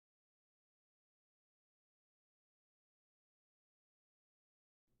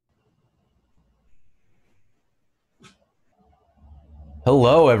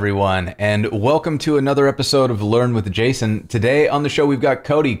Hello, everyone, and welcome to another episode of Learn with Jason. Today on the show, we've got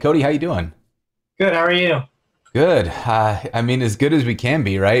Cody. Cody, how you doing? Good. How are you? Good. I mean, as good as we can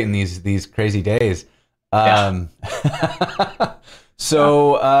be, right? In these crazy days. Yeah. Um, Yeah.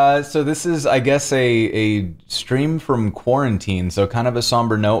 so this is, I guess, a stream from quarantine. So kind of a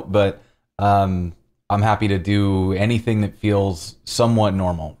somber note, but I'm happy to do anything that feels somewhat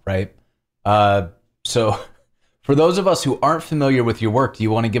normal, right? Uh, so. For those of us who aren't familiar with your work, do you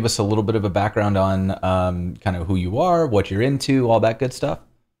want to give us a little bit of a background on kind of who you are, what you're into, all that good stuff?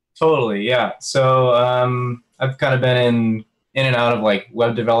 Totally. Yeah. I've kind of been in and out of like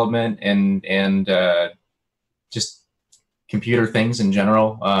web development and just computer things in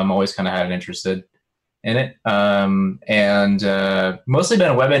general. Always kind of had an interested in it. And mostly been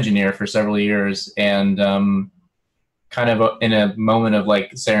a web engineer for several years, and kind of in a moment of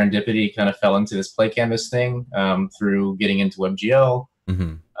like serendipity, kind of fell into this play canvas thing through getting into WebGL.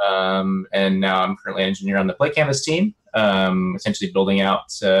 Mm-hmm. And now I'm currently an engineer on the Play Canvas team, essentially building out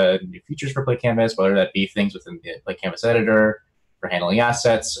new features for Play Canvas, whether that be things within the Play Canvas editor for handling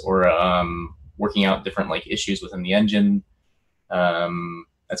assets, or working out different like issues within the engine.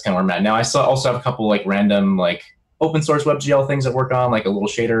 That's kind of where I'm at now. Also have a couple like random like open source WebGL things I work on, like a little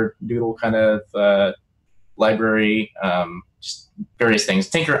shader doodle kind of library, just various things.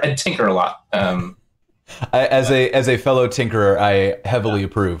 I tinker a lot. As a fellow tinkerer, I heavily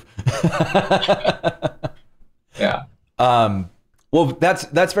approve. Yeah. um, well,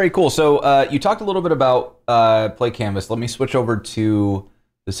 that's very cool. So you talked a little bit about Play Canvas. Let me switch over to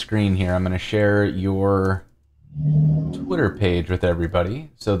the screen here. I'm going to share your Twitter page with everybody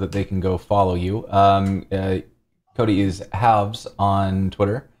so that they can go follow you. Cody is halvves on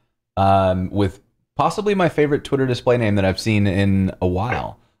Twitter, with possibly my favorite Twitter display name that I've seen in a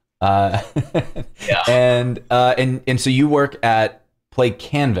while. Uh, Yeah. and so you work at Play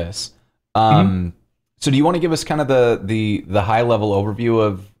Canvas. Mhm. So do you want to give us kind of the high level overview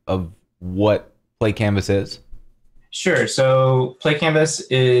of what Play Canvas is? Sure. So Play Canvas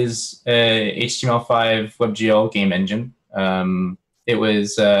is a HTML5 WebGL game engine. It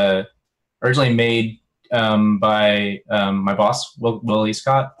was originally made by my boss, Willie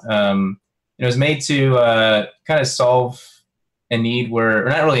Scott. It was made to kind of solve a need where, or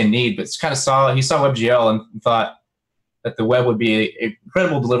not really a need, but kind of he saw WebGL and thought that the web would be an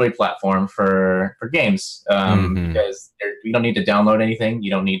incredible delivery platform for games, Mm-hmm. because you don't need to download anything.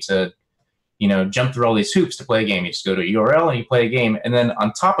 You don't need to jump through all these hoops to play a game. You just go to a URL and you play a game. And then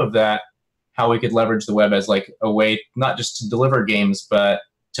on top of that, how we could leverage the web as like a way not just to deliver games, but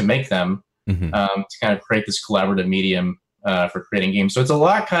to make them, Mm-hmm. to kind of create this collaborative medium for creating games. So it's a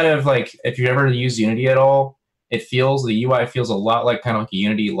lot kind of like, if you ever use Unity at all, the UI feels a lot like kind of like a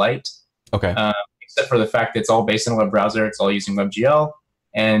Unity Lite, Okay. um, except for the fact that it's all based in a web browser. It's all using WebGL.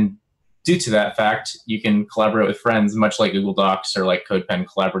 And due to that fact, you can collaborate with friends, much like Google Docs or like CodePen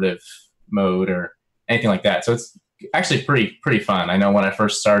collaborative mode or anything like that. So it's actually pretty fun. I know when I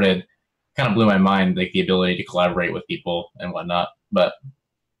first started, kind of blew my mind, like the ability to collaborate with people and whatnot. But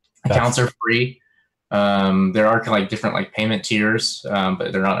accounts That's are free. There are kind of like different like payment tiers,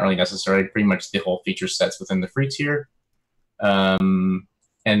 but they're not really necessary. Pretty much the whole feature sets within the free tier.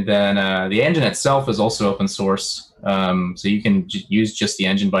 And then the engine itself is also open source, so you can use just the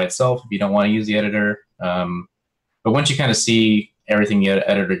engine by itself if you don't want to use the editor. But once you kind of see everything the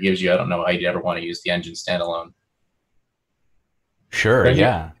editor gives you, I don't know how you'd ever want to use the engine standalone. sure. But you,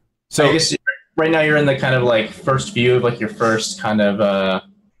 Yeah. I So guess right now you're in the kind of like first view of like your first kind of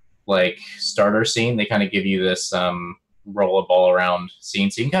like starter scene. They kind of give you this roll a ball around scene,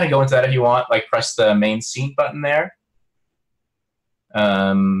 so you can kind of go into that if you want. Like press the main scene button there,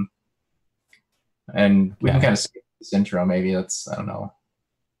 um, and we can okay. kind of skip this intro. Maybe let's I don't know.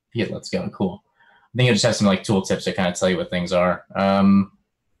 Yeah, let's go. Cool. I think I just have some like tool tips to kind of tell you what things are. Oh,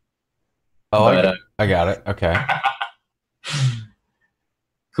 But I got it. Okay.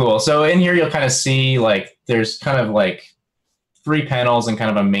 Cool. So in here, you'll kind of see like there's kind of like three panels and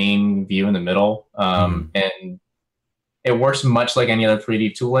kind of a main view in the middle. Mm-hmm. And it works much like any other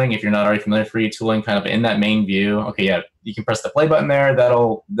 3D tooling. If you're not already familiar with 3D tooling, kind of in that main view, okay, yeah, you can press the play button there.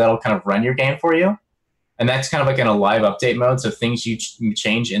 That'll kind of run your game for you. And that's kind of like in a live update mode. So things you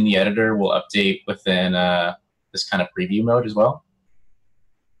change in the editor will update within this kind of preview mode as well.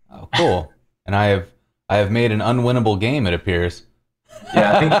 Oh, cool. And I have made an unwinnable game, it appears.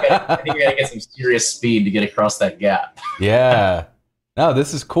 Yeah, I think you gotta get some serious speed to get across that gap. Yeah. No,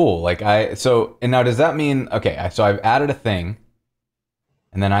 this is cool. And now does that mean, okay, so I've added a thing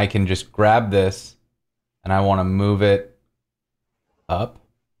and then I can just grab this and I want to move it up.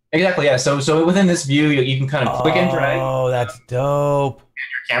 Exactly, yeah. So within this view, you can kind of click and drag Oh, that's dope.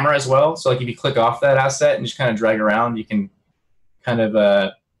 your camera as well. So like if you click off that asset and just kind of drag around, you can kind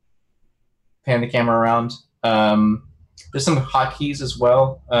of pan the camera around. There's some hotkeys as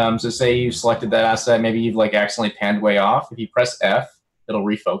well. So say you selected that asset, maybe you've like accidentally panned way off. If you press F, it'll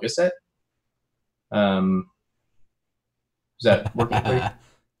refocus it. Is that working for you?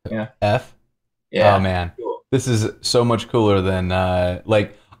 Yeah. F. Yeah. Oh man, Cool. this is so much cooler than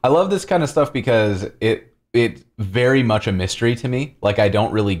like I love this kind of stuff because it's very much a mystery to me. Like I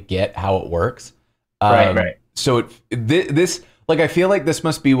don't really get how it works. Right. So this like I feel like this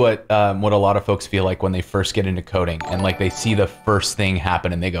must be what a lot of folks feel like when they first get into coding and like they see the first thing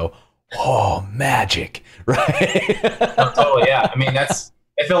happen and they go, "Oh, magic!" Right? No, totally. Yeah. I mean,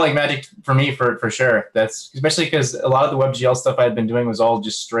 it felt like magic for me for sure. That's especially because a lot of the WebGL stuff I had been doing was all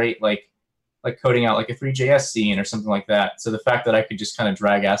just straight like coding out like a 3JS scene or something like that. So the fact that I could just kind of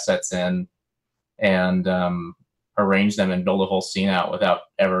drag assets in and arrange them and build a whole scene out without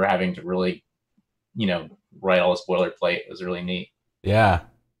ever having to really, write all this boilerplate was really neat. Yeah.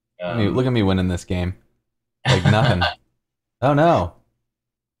 Look at me winning this game. Like nothing. Oh no.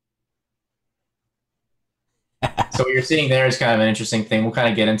 So what you're seeing there is kind of an interesting thing. We'll kind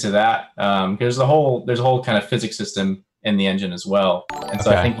of get into that because there's a whole kind of physics system in the engine as well. And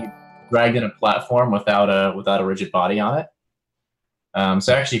so I think you dragged in a platform without a rigid body on it.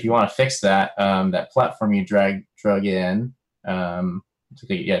 So actually, if you want to fix that, that platform you drug in,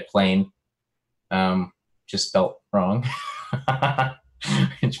 plane, just spelt wrong.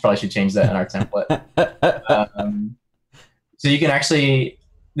 You probably should change that in our template. So you can actually,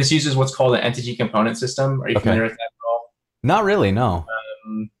 this uses what's called an entity component system. Are you familiar with that at all? Not really, no.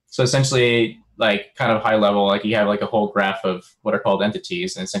 So essentially, like kind of high level, like you have like a whole graph of what are called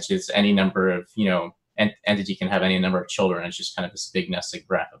entities, and essentially it's any number of, entity can have any number of children. It's just kind of this big nested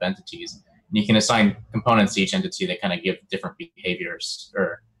graph of entities. And you can assign components to each entity that kind of give different behaviors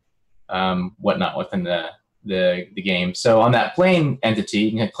or whatnot within the game. So on that plane entity,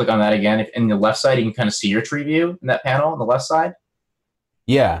 you can click on that again. If in the left side, you can kind of see your tree view in that panel on the left side.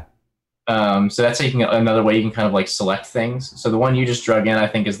 Yeah. So that's how you can, another way you can kind of like select things. So the one you just drug in, I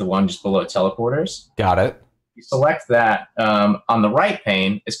think, is the one just below teleporters. Got it. You select that. On the right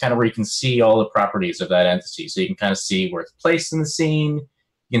pane is kind of where you can see all the properties of that entity. So you can kind of see where it's placed in the scene.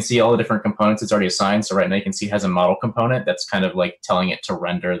 You can see all the different components it's already assigned. So right now you can see it has a model component that's kind of like telling it to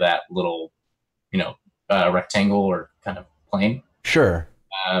render that little, rectangle or kind of plane. Sure.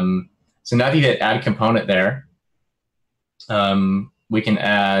 So now if you hit add component there, we can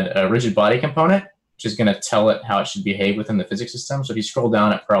add a rigid body component, which is going to tell it how it should behave within the physics system. So if you scroll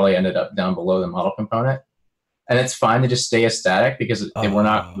down, it probably ended up down below the model component. And it's fine to just stay as static because we're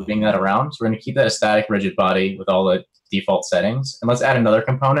not moving that around. So we're going to keep that a static rigid body with all the default settings. And let's add another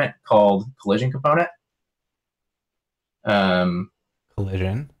component called collision component.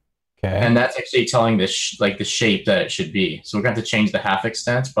 Collision. Okay. And that's actually telling the shape that it should be. So we're going to have to change the half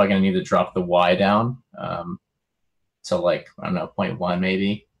extent. Probably going to need to drop the Y down to like, I don't know, 0.1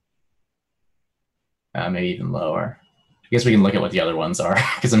 maybe. Maybe even lower. I guess we can look at what the other ones are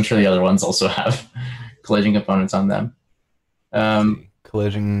because I'm sure the other ones also have collision components on them.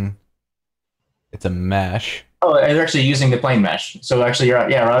 Collision. It's a mesh. Oh, they're actually using the plane mesh. So actually,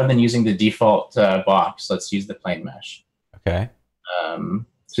 rather than using the default box, let's use the plane mesh. Okay.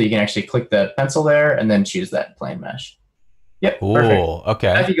 So you can actually click the pencil there and then choose that plane mesh. Yep. Cool. Perfect. Okay.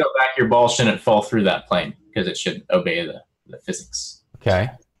 As you go back, your ball shouldn't fall through that plane because it should obey the physics. Okay.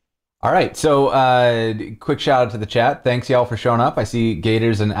 All right. So quick shout out to the chat. Thanks, y'all, for showing up. I see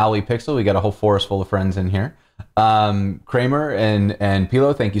Gators and Ali Pixel. We got a whole forest full of friends in here. Kramer and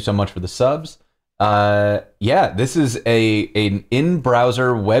Pilo, thank you so much for the subs. Yeah, this is an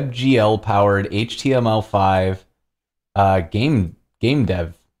in-browser WebGL powered HTML5 game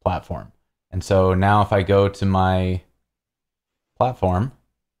dev platform. And so now if I go to my platform,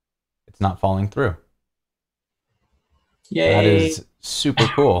 it's not falling through. Yay. That is super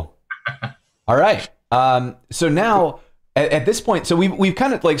cool. All right. So now at this point, so we've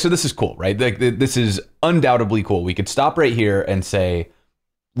kind of like, so this is cool, right? Like this is undoubtedly cool. We could stop right here and say,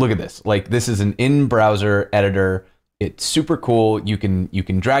 look at this. Like this is an in-browser editor. It's super cool. You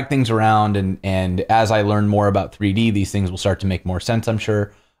can drag things around, and as I learn more about 3D, these things will start to make more sense, I'm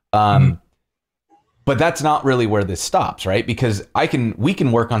sure. But that's not really where this stops, right? Because we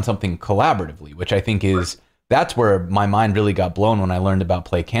can work on something collaboratively, which I think that's where my mind really got blown when I learned about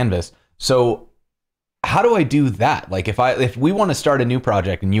Play Canvas. So how do I do that? Like if we want to start a new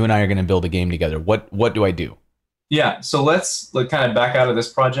project and you and I are going to build a game together, what do I do? Yeah, so let's kind of back out of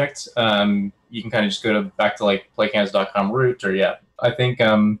this project. You can kind of just go back to like playcanvas.com root, or I think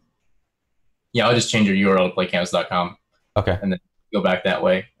yeah, I'll just change your URL to playcanvas.com Okay. and then go back that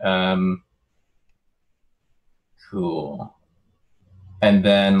way. Cool. And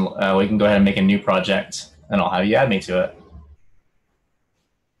then we can go ahead and make a new project, and I'll have you add me to it.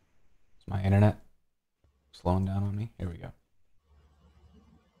 Is my internet slowing down on me? Here we go.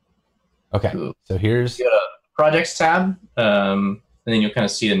 Okay. Cool. So here's You go to Projects tab, and then you'll kind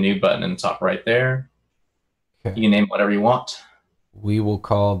of see the new button in the top right there. okay. You can name whatever you want. We will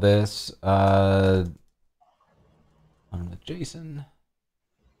call this on with Jason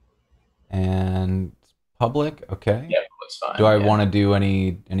and public. Okay. Yeah, looks fine. Do I want to do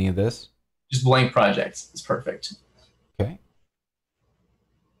any of this? Just blank projects. It's perfect. Okay.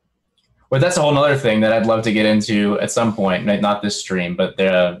 But that's a whole other thing that I'd love to get into at some point. Not this stream, but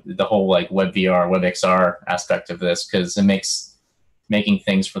the whole like WebVR, WebXR aspect of this, because it makes making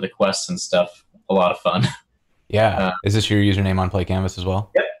things for the quests and stuff a lot of fun. Yeah. Is this your username on PlayCanvas as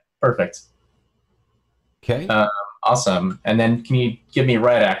well? Yep. Perfect. Okay. Awesome. And then can you give me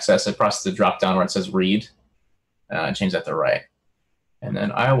write access across the drop down where it says read? Change that to write. And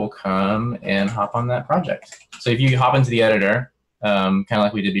then I will come and hop on that project. So if you hop into the editor, kind of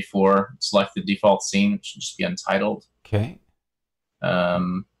like we did before, select the default scene, which should just be untitled. Okay.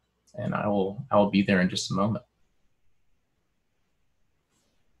 And I will be there in just a moment.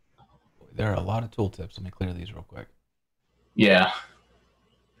 There are a lot of tooltips. Let me clear these real quick. Yeah.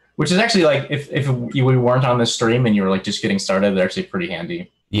 Which is actually like, if we weren't on this stream and you were like just getting started, they're actually pretty handy.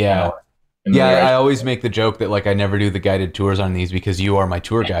 Yeah. You know, yeah, I always make the joke that like I never do the guided tours on these because you are my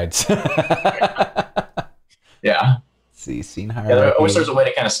tour guides. Yeah. Let's see, scene hierarchy. Yeah, I wish there's a way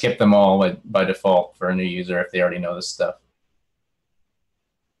to kind of skip them all by default for a new user if they already know this stuff.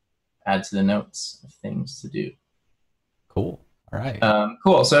 Add to the notes of things to do. Cool. All right.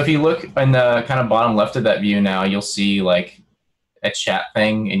 Cool. So if you look in the kind of bottom left of that view now, you'll see like a chat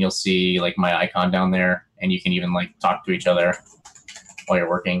thing, and you'll see like my icon down there, and you can even like talk to each other while you're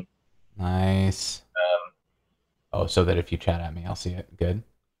working. Nice. Oh, so that if you chat at me, I'll see it. Good.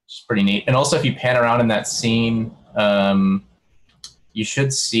 It's pretty neat. And also, if you pan around in that scene, you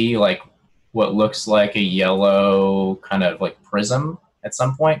should see like what looks like a yellow kind of like prism at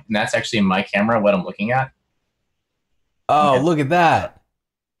some point, and that's actually my camera, what I'm looking at. Oh, look at that.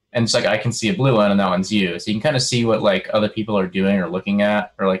 And it's like I can see a blue one, and that one's you. So you can kind of see what like other people are doing or looking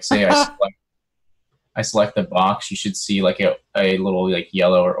at, or like say I select the box, you should see like a little like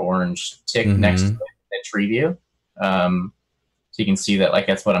yellow or orange tick next to it in tree view. So you can see that like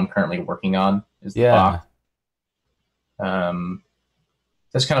that's what I'm currently working on is the box.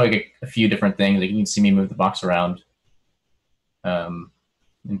 That's kind of like a few different things. Like you can see me move the box around and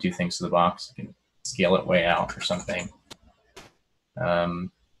do things to the box. You can scale it way out or something.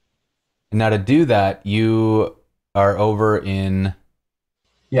 Now to do that, you are over in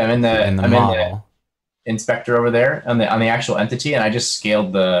I'm in the model. In the inspector over there on the actual entity, and I just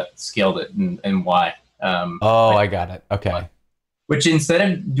scaled it in Y. I got it. Okay. Which instead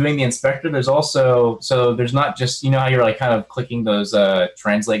of doing the inspector, there's also there's not just how you're like kind of clicking those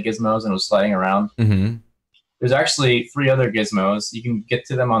translate gizmos and it was sliding around. Mm-hmm. There's actually 3 other gizmos. You can get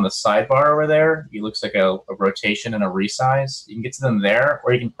to them on the sidebar over there. It looks like a rotation and a resize. You can get to them there,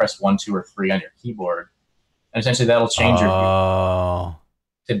 or you can press 1, 2, or 3 on your keyboard, and essentially that'll change your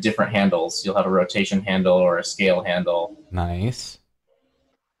to different handles. You'll have a rotation handle or a scale handle. Nice.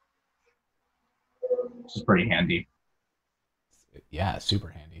 Which is pretty handy. Yeah, super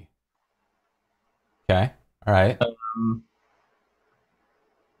handy. Okay. All right.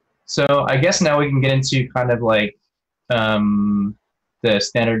 So I guess now we can get into kind of like the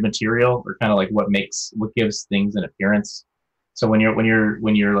standard material, or kind of like what gives things an appearance. So when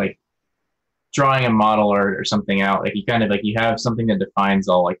you're like drawing a model or something out, like you kind of like you have something that defines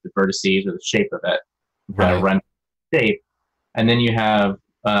all like the vertices or the shape of it, kind of run shape, and then you have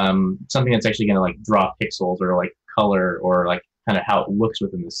something that's actually going to like draw pixels or like color or like kind of how it looks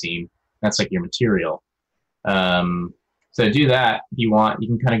within the scene. That's like your material. So to do that, if you want, you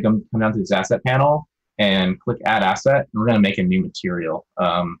can kind of come down to this asset panel and click add asset, and we're going to make a new material.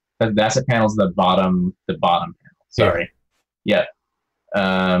 The asset panel is the bottom panel. Sorry. Yeah.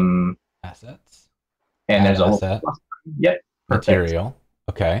 Assets. And there's a asset. Yep. Perfect. Material.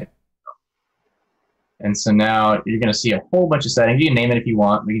 Okay. And so now you're going to see a whole bunch of settings. You can name it if you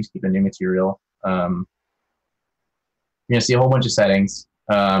want. We can just keep a new material. You're going to see a whole bunch of settings.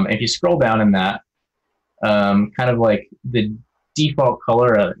 If you scroll down in that, kind of like the default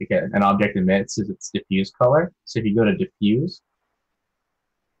color an object emits is its diffuse color. So if you go to diffuse,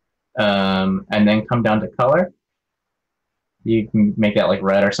 and then come down to color, you can make that like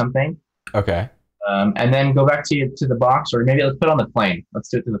red or something. Okay. And then go back to the box, or maybe let's put it on the plane. Let's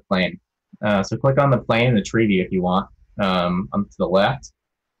do it to the plane. So click on the plane in the tree view if you want, on to the left.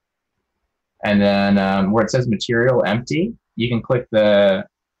 And then where it says material empty, you can click the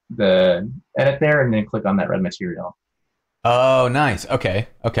edit there and then click on that red material. Oh, nice. Okay.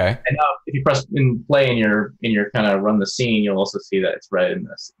 Okay. And now if you press in play in your kind of run the scene, you'll also see that it's red in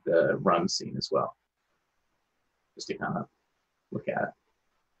the run scene as well. Just to kind of look at it.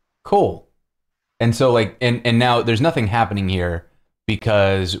 Cool. And so like, and now there's nothing happening here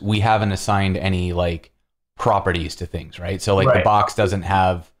because we haven't assigned any like properties to things, right? So like the Right. box doesn't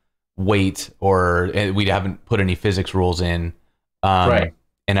have weight, or we haven't put any physics rules in. Right.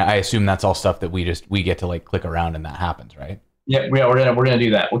 And I assume that's all stuff that we get to like click around and that happens, right? Yeah, we're gonna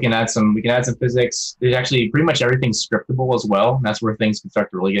do that. We can add some physics. There's actually pretty much everything's scriptable as well. And that's where things can start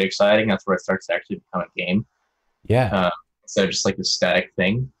to really get exciting. That's where it starts to actually become a game. Yeah. Instead of just like this static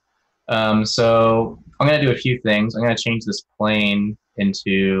thing. So I'm gonna do a few things. I'm gonna change this plane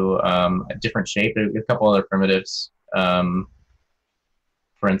into a different shape. There's a couple other primitives. For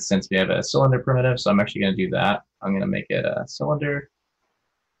instance, we have a cylinder primitive, so I'm actually gonna do that. I'm gonna make it a cylinder.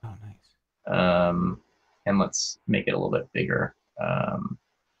 Oh, nice. And let's make it a little bit bigger, like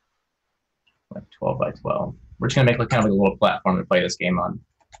 12 by 12. We're just gonna make like kind of like a little platform to play this game on.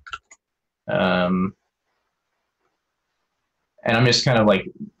 And I'm just kind of like,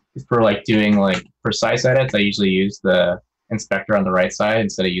 for like doing like precise edits, I usually use the inspector on the right side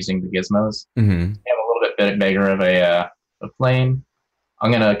instead of using the gizmos. Mm-hmm. I have a little bit bigger of a plane.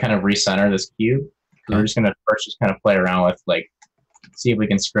 I'm gonna kind of recenter this cube. Okay. We're just gonna first just kind of play around with like, see if we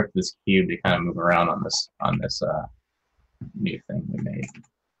can script this cube to kind of move around on this new thing we made.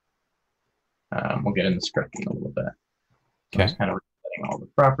 We'll get into scripting a little bit. Okay. Just kind of resetting all the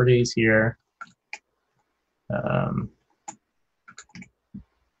properties here.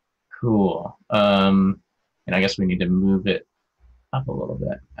 Cool. And I guess we need to move it up a little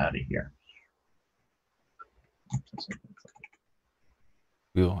bit out of here.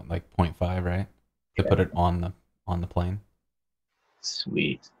 We want like 0.5, right? To put it on the plane.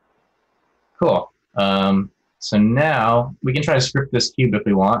 Sweet. Cool. So now we can try to script this cube if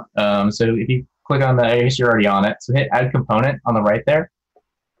we want. So if you click on I guess you're already on it. So hit add component on the right there.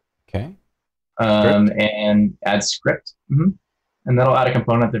 Okay. And add script. Mm-hmm. And that'll add a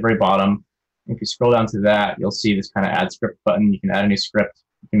component at the very bottom. If you scroll down to that, you'll see this kind of add script button. You can add a new script.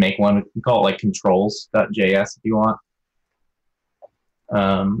 You can make one. We can call it like controls.js if you want.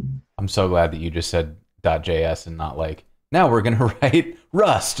 I'm so glad that you just said .js and not like, now we're going to write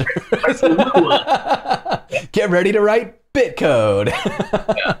Rust. Get ready to write bitcode.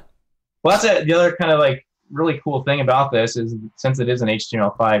 Yeah. Well, that's it. The other kind of like really cool thing about this is since it is an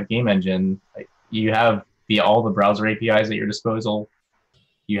HTML5 game engine, like, you have all the browser APIs at your disposal.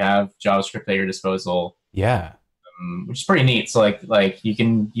 You have JavaScript at your disposal. Yeah. Which is pretty neat. So like you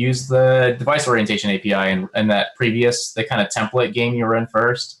can use the device orientation API and that the kind of template game you were in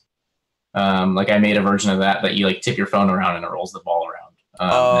first. Like I made a version of that you like tip your phone around and it rolls the ball around.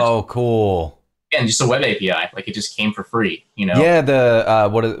 Oh, cool. And just a web API, like it just came for free, you know? Yeah, the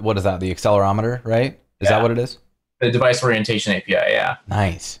what is that? The accelerometer, right? Is that what it is? The device orientation API, yeah.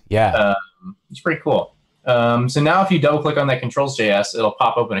 Nice. Yeah. It's pretty cool. So now if you double click on that controls.js, it'll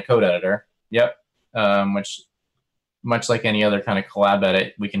pop open a code editor. Yep. Which much like any other kind of collab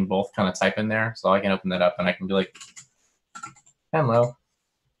edit, we can both kind of type in there. So I can open that up and I can be like, hello.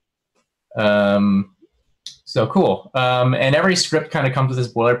 So cool. And every script kind of comes with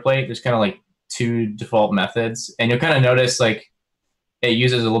this boilerplate. There's kind of like 2 default methods. And you'll kind of notice like it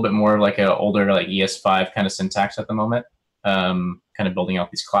uses a little bit more of like an older like ES5 kind of syntax at the moment, kind of building out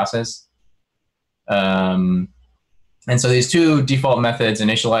these classes. And so these 2 default methods,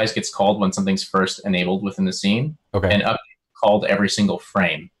 initialize gets called when something's first enabled within the scene, and update called every single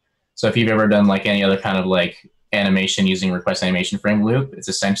frame. So if you've ever done like any other kind of like animation using request animation frame loop, it's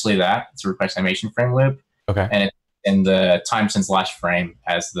essentially that. It's a request animation frame loop. Okay. And the time since last frame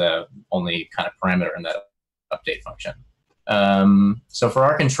as the only kind of parameter in that update function. So for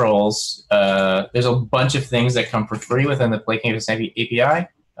our controls, there's a bunch of things that come for free within the Play Canvas API.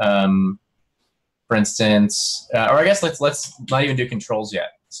 For instance, or I guess let's not even do controls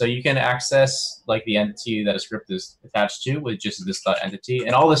yet. So you can access like the entity that a script is attached to with just this .entity,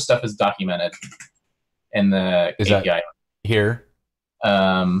 and all this stuff is documented in the API. That here?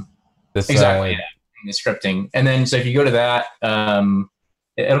 Exactly. Yeah, in the scripting, and then so if you go to that,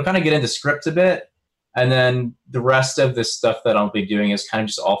 it'll kind of get into script a bit, and then the rest of this stuff that I'll be doing is kind of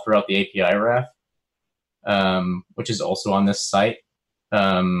just all throughout the API ref, which is also on this site.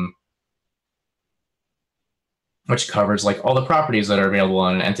 which covers like all the properties that are available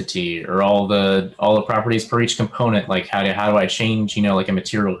on an entity, or all the properties for each component. Like how do I change, like a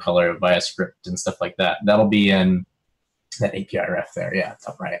material color by a script and stuff like that. That'll be in that API ref there. Yeah,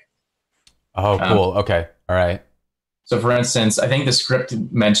 top right. Oh, cool. Okay. All right. So for instance, I think the script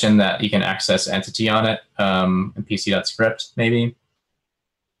mentioned that you can access entity on it, in pc.script maybe.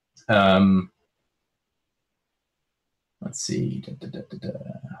 Let's see.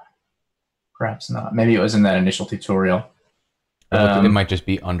 Perhaps not. Maybe it was in that initial tutorial. It might just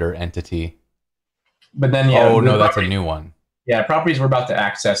be under entity. But then, oh no, that's a new one. Yeah, properties we're about to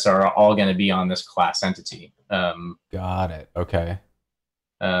access are all going to be on this class entity. Got it. Okay.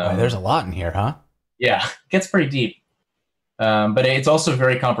 There's a lot in here, huh? Yeah, it gets pretty deep. But it's also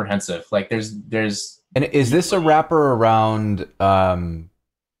very comprehensive. Like there's. And is this a wrapper around,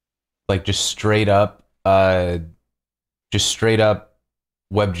 like just straight up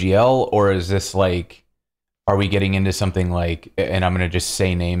WebGL, or is this like, are we getting into something like, and I'm going to just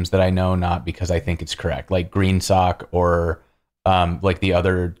say names that I know, not because I think it's correct, like GreenSock or like the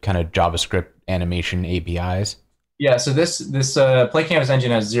other kind of JavaScript animation APIs? Yeah, so this Play Canvas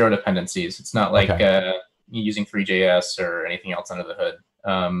engine has 0 dependencies. It's not like using Three.js or anything else under the hood.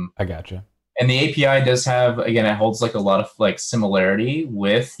 I gotcha. And the API does have, again, it holds like a lot of like similarity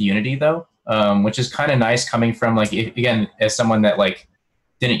with Unity though, which is kind of nice coming from like, again, as someone that like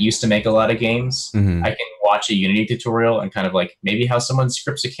didn't used to make a lot of games, I can watch a Unity tutorial and kind of like maybe how someone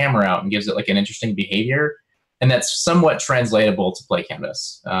scripts a camera out and gives it like an interesting behavior. And that's somewhat translatable to Play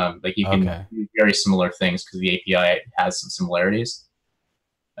Canvas. Like you can do very similar things because the API has some similarities.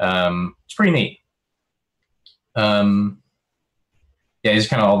 It's pretty neat. Yeah, these are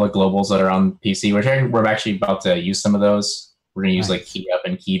kind of all the globals that are on PC, which we're actually about to use some of those. We're going to use like key up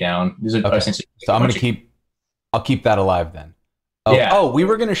and key down. These are essentially. So I'll keep that alive then. Oh, yeah. Oh, we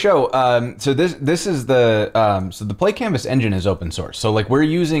were going to show. So this is the so the Play Canvas engine is open source. So like we're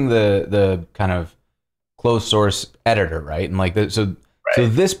using the kind of closed source editor, right? And like so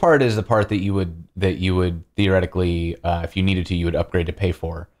this part is the part that you would theoretically, if you needed to, you would upgrade to pay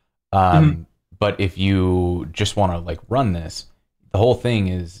for. But if you just want to like run this, the whole thing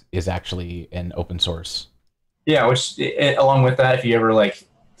is actually an open source. Yeah, which along with that, if you ever like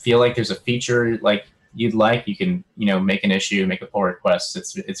feel like there's a feature like you'd like, you can make an issue, make a pull request.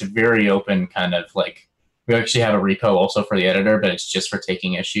 It's a very open kind of like, we actually have a repo also for the editor, but it's just for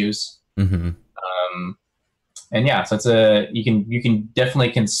taking issues. And yeah, so you can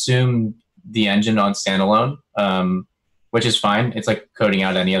definitely consume the engine on standalone, which is fine. It's like coding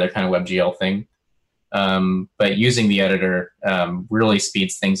out any other kind of WebGL thing. But using the editor really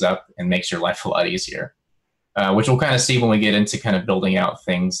speeds things up and makes your life a lot easier, which we'll kind of see when we get into kind of building out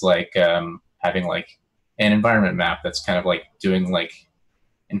things like having like an environment map that's kind of like doing like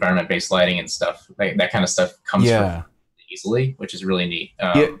environment-based lighting and stuff. That kind of stuff comes easily, which is really neat.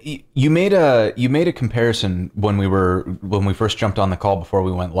 You made a comparison when we first jumped on the call before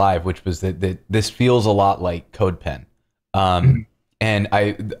we went live, which was that this feels a lot like CodePen. And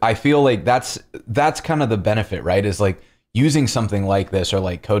I feel like that's kind of the benefit, right? Is like using something like this or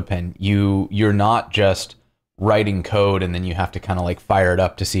like CodePen, you're not just writing code and then you have to kind of like fire it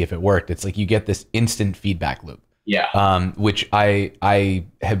up to see if it worked. It's like you get this instant feedback loop. Yeah. Which I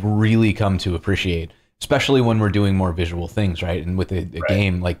have really come to appreciate, especially when we're doing more visual things, right? And with a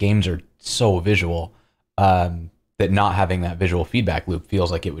game, like games are so visual, that not having that visual feedback loop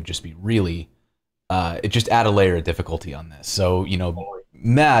feels like it would just be really, it just add a layer of difficulty on this. So,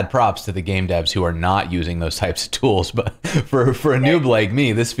 mad props to the game devs who are not using those types of tools. But for a noob like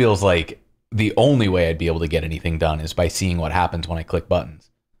me, this feels like the only way I'd be able to get anything done is by seeing what happens when I click buttons.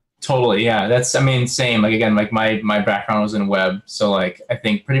 Totally, yeah. Same. Like again, like my background was in web, so like I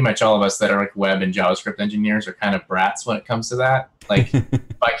think pretty much all of us that are like web and JavaScript engineers are kind of brats when it comes to that. Like if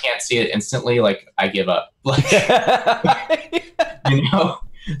I can't see it instantly, like I give up. Like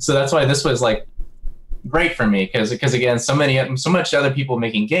So that's why this was like great for me because again, so much other people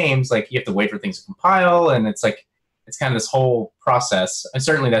making games, like you have to wait for things to compile, and it's like it's kind of this whole process. And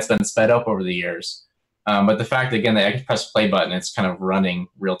certainly that's been sped up over the years. But the fact, again, that I can press play button, it's kind of running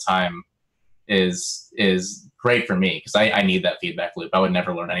real time is great for me because I need that feedback loop. I would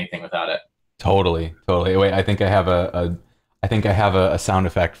never learn anything without it. Totally. Wait, I think I have a sound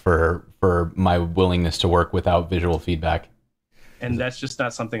effect for my willingness to work without visual feedback. And that's just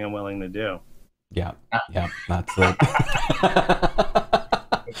not something I'm willing to do. Yeah, that's it.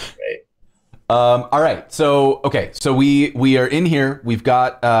 Great. All right. So we are in here. We've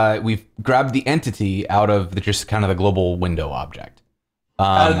got we've grabbed the entity out of just kind of the global window object.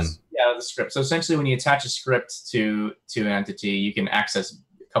 The script. So essentially, when you attach a script to an entity, you can access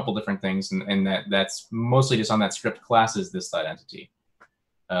couple different things, and that's mostly just on that script class is this dot entity.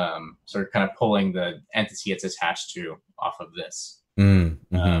 So we're kind of pulling the entity it's attached to off of this.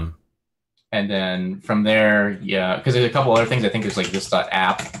 Mm-hmm. And then from there, yeah, because there's a couple other things. I think there's like this dot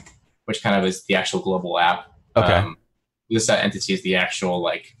app, which kind of is the actual global app. Okay. This dot entity is the actual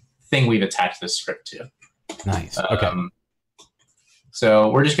like thing we've attached this script to. Nice. Okay. So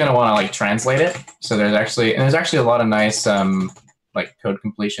we're just gonna want to like translate it. So there's actually a lot of nice like code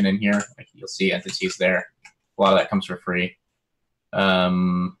completion in here. Like you'll see entities there. A lot of that comes for free.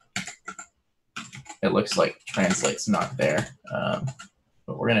 It looks like translate's not there,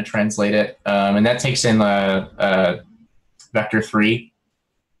 but we're gonna translate it, and that takes in vector 3.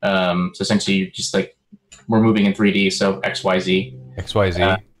 So essentially, just like we're moving in 3D, so X, Y, Z. X, Y,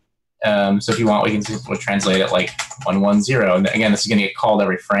 Z. So if you want, we'll translate it like 1, 1, 0. And again, this is gonna get called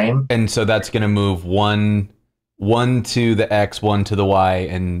every frame. And so that's gonna move one to the X, one to the Y,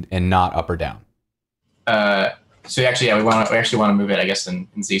 and not up or down. So actually, yeah, we actually want to move it, I guess, in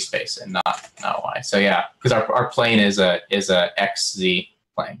Z space and not Y. So yeah, because our plane is a XZ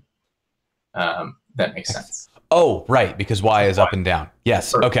plane. That makes sense. Oh, right, because Y is up and down.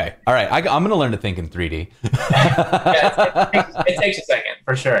 Yes. Perfect. Okay. All right. I'm going to learn to think in 3D. Yeah, it takes a second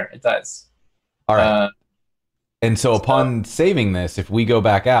for sure. It does. All right. And so upon saving this, if we go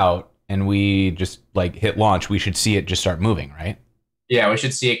back out and we just like hit launch, we should see it just start moving, right? Yeah, we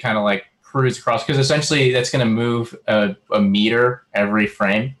should see it kind of like cruise across, because essentially that's going to move a meter every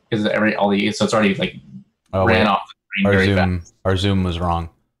frame, because so it's already like ran off the screen very fast. Our zoom was wrong,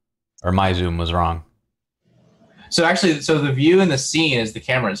 or my zoom was wrong. So actually, the view in the scene is the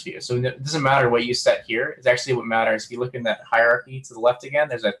camera's view. So it doesn't matter what you set here. It's actually what matters. If you look in that hierarchy to the left again,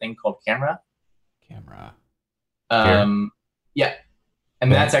 there's a thing called camera. Camera. Yeah,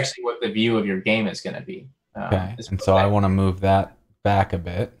 and that's actually what the view of your game is going to be. Okay. And so I want to move that back a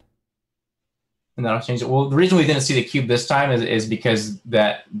bit. And then I'll change it. Well, the reason we didn't see the cube this time is because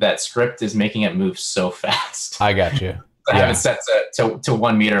that script is making it move so fast. I got you. I have it set to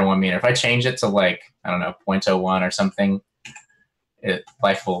 1 meter and 1 meter. If I change it to like, I don't know, 0.01 or something,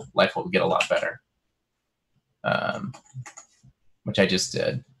 life will get a lot better. Which I just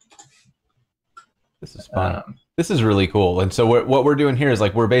did. This is fun. This is really cool. And so what we're doing here is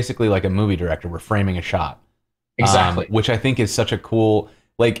like, we're basically like a movie director. We're framing a shot. Exactly. Which I think is such a cool,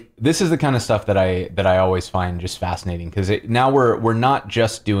 like, this is the kind of stuff that I always find just fascinating, because now we're not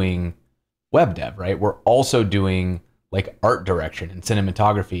just doing web dev, right? We're also doing like art direction and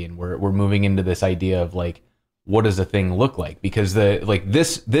cinematography, and we're moving into this idea of like, what does a thing look like? Because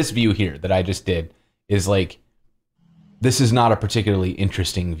this view here that I just did is like, this is not a particularly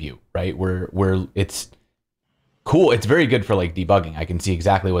interesting view, right? Where it's cool. It's very good for like debugging. I can see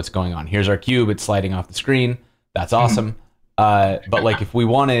exactly what's going on. Here's our cube. It's sliding off the screen. That's awesome. But like, if we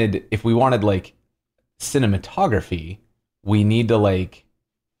wanted like cinematography, we need to like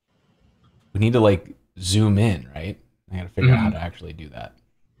zoom in, right? I got to figure out how to actually do that.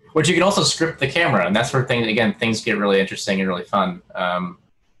 Which you can also script the camera, and that's where things get really interesting and really fun.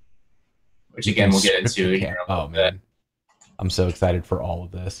 Which again, we'll get into here. Oh man, I'm so excited for all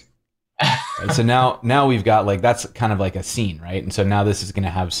of this. Right, so now we've got like, that's kind of like a scene, right? And so now this is going to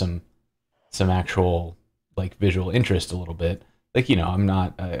have some actual like visual interest a little bit. Like, you know, I'm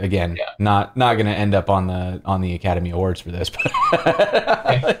not not going to end up on the Academy Awards for this, but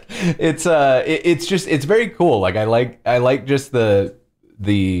it's very cool. Like I like just the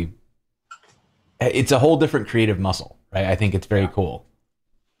it's a whole different creative muscle, right? I think it's very cool.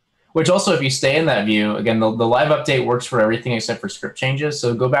 Which also, if you stay in that view, again, the live update works for everything except for script changes.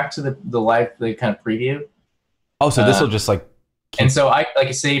 So go back to the kind of preview. Oh, so this will just like and so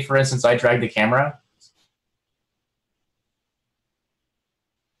I say, for instance, I drag the camera.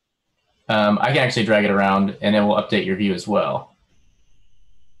 I can actually drag it around, and it will update your view as well.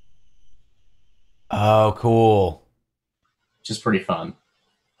 Oh, cool! Which is pretty fun.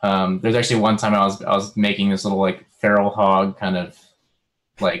 There's actually one time I was making this little like feral hog kind of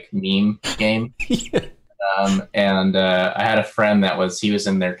like meme game, and I had a friend he was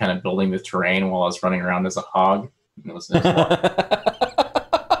in there kind of building the terrain while I was running around as a hog. And it was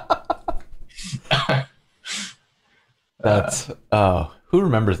That's who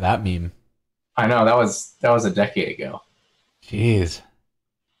remembers that meme? I know, that was a decade ago. Jeez.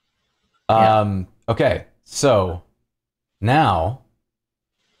 Okay, so now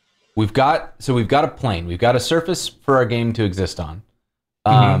we've got a plane, we've got a surface for our game to exist on.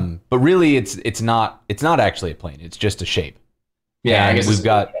 But really it's not actually a plane, it's just a shape. Yeah, and I guess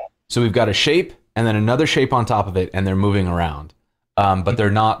we've got a shape and then another shape on top of it, and they're moving around. But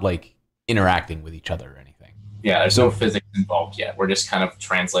they're not like interacting with each other or anything. Yeah, there's no physics involved yet. We're just kind of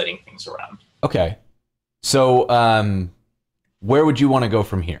translating things around. Okay. So where would you want to go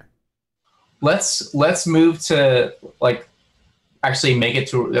from here? Let's move to like actually make it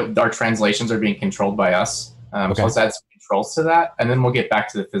to our translations are being controlled by us. Okay. So let's add some controls to that, and then we'll get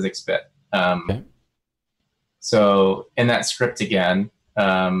back to the physics bit. Okay. So in that script again,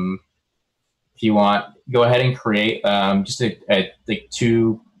 if you want, go ahead and create just like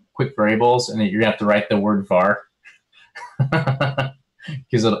 2 quick variables, and then you're gonna have to write the word var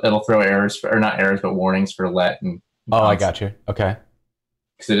because it'll throw errors or not errors, but warnings for let and. Oh, I got you. Okay.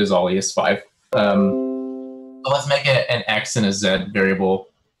 Because it is all ES5. So let's make it an X and a Z variable.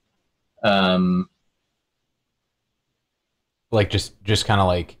 Like just kind of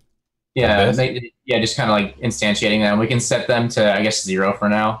like. Yeah, just kind of like instantiating them. We can set them to, I guess, 0 for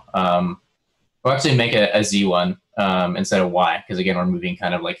now. We'll actually make a Z1 instead of Y, because again, we're moving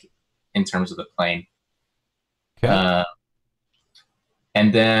kind of like in terms of the plane. Okay.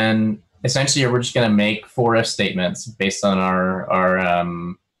 And then essentially, we're just going to make 4 if statements based on our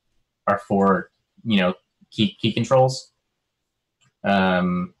 4 key controls.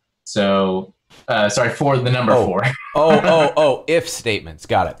 Sorry, for the number 4. If statements.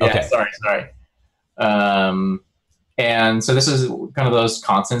 Got it. Okay. Yeah, sorry. And so this is kind of those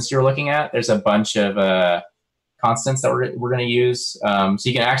constants you're looking at. There's a bunch of constants that we're going to use. So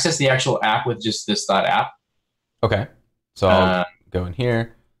you can access the actual app with just this .app. Okay. So I'll go in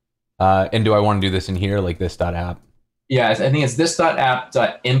here. And do I want to do this in here, like this .app? Yeah, I think it's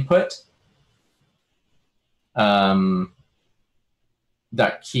this.app.input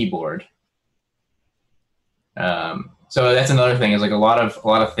 .keyboard. So that's another thing, is like a lot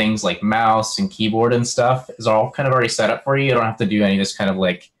of things like mouse and keyboard and stuff is all kind of already set up for you. You don't have to do any of this kind of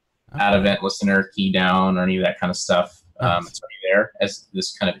like add event listener, key down, or any of that kind of stuff. Nice. It's already there as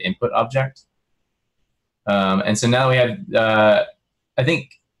this kind of input object. And so now we have, I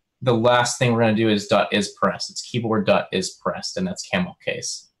think the last thing we're going to do is .isPressed. It's keyboard.isPressed, and that's camel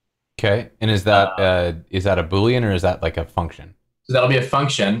case. Okay. And is that a Boolean, or is that like a function? So that'll be a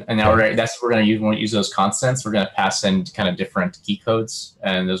function, and now that's what we're going to use. When we use those constants, we're going to pass in kind of different key codes,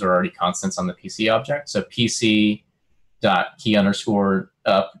 and those are already constants on the PC object. So PC dot key underscore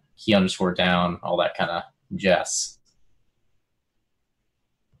up, key underscore down, all that kind of jazz.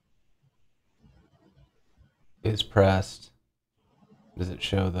 Is pressed. Does it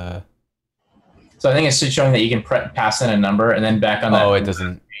show the? So I think it's just showing that you can pass in a number, and then back on that. Oh, it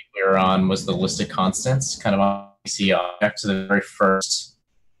doesn't. We were on was the list of constants, kind of on PC object. So the very first,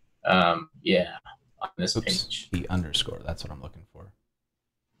 on this page. Key underscore. That's what I'm looking for.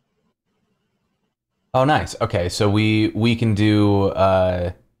 Oh, nice. Okay, so we can do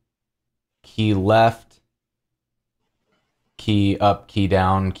key left, key up, key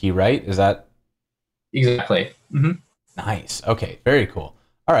down, key right. Is that? Exactly. Mm-hmm. Nice. Okay, very cool.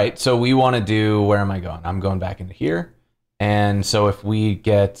 All right, so we want to do, where am I going? I'm going back into here. And so if we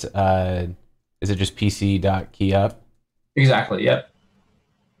get, is it just PC.keyUp? Exactly, yep.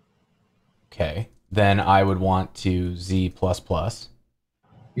 Okay, then I would want to Z++. Exactly.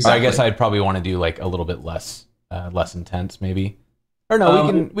 I guess I'd probably want to do like a little bit less intense, maybe. Or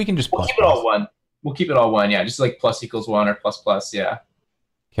no, we can just we'll keep it all one. We'll keep it all one, yeah. Just like plus equals 1 or plus plus, yeah.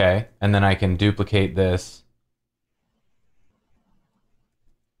 Okay, and then I can duplicate this.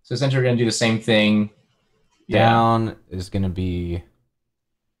 So essentially we're going to do the same thing. Down is going to be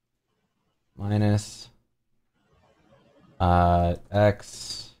minus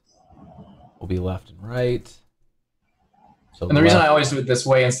X will be left and right. So and the reason I always do it this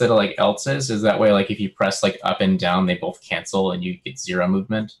way instead of like else's is that way, like if you press like up and down, they both cancel and you get 0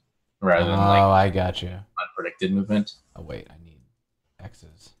 movement rather than like I got you. Unpredicted movement. Oh wait, I need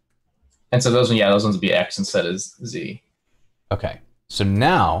X's. And so those ones will be X instead of Z. Okay. So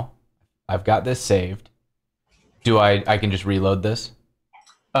now I've got this saved. Do I can just reload this?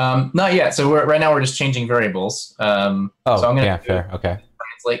 Not yet. So right now we're just changing variables. So I'm gonna fair. Okay.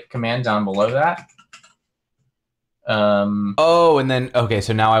 Translate command down below that. And then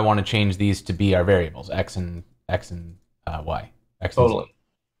so now I want to change these to be our variables, X and Y. X totally.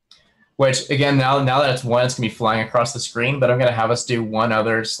 Which again, now that it's 1, it's gonna be flying across the screen. But I'm gonna have us do one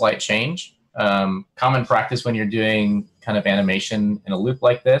other slight change. Common practice when you're doing kind of animation in a loop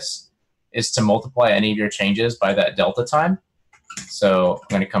like this is to multiply any of your changes by that delta time. So I'm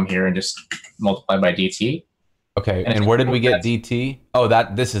going to come here and just multiply by dt. Okay, and where did we get dt? Oh,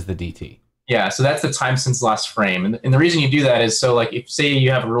 this is the dt. Yeah, so that's the time since last frame. And the reason you do that is so like if say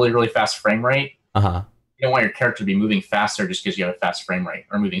you have a really, really fast frame rate, you don't want your character to be moving faster just because you have a fast frame rate,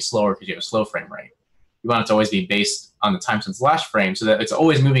 or moving slower because you have a slow frame rate. You want it to always be based on the time since last frame so that it's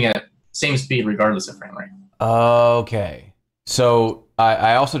always moving at same speed regardless of frame rate. Okay. So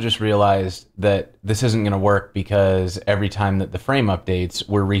I also just realized that this isn't going to work because every time that the frame updates,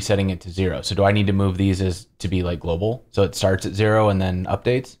 we're resetting it to 0. So do I need to move these as to be like global? So it starts at 0 and then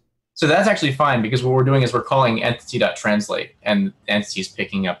updates? So that's actually fine because what we're doing is we're calling entity.translate, and the entity is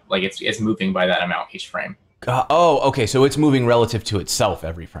picking up, like it's moving by that amount each frame. Oh, okay. So it's moving relative to itself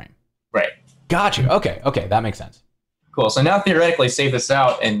every frame. Right. Gotcha. Okay. Okay. That makes sense. Cool. So now theoretically, save this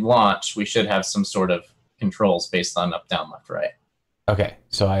out and launch. We should have some sort of controls based on up, down, left, right. Okay.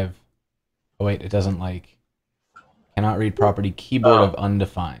 So I've. Oh wait, it doesn't like. Cannot read property keyboard of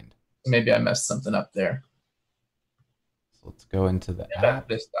undefined. Maybe I messed something up there. So let's go into the Yeah, app.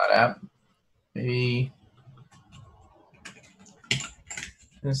 this dot app. Maybe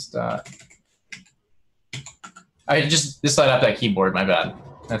this dot. This dot app that keyboard. My bad.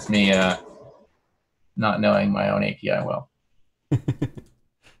 That's me not knowing my own API well.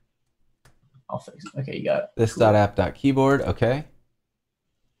 I'll fix it. Okay, you got it. This dot app dot keyboard. Okay.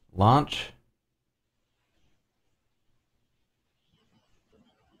 Launch.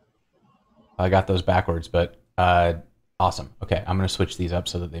 I got those backwards, but awesome. Okay, I'm going to switch these up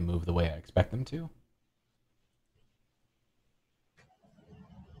so that they move the way I expect them to.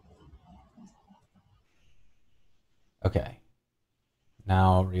 Okay.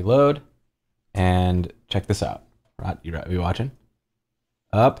 Now reload and check this out. Rod, you watching?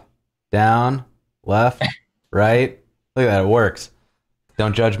 Up, down, left, right. Look at that, it works.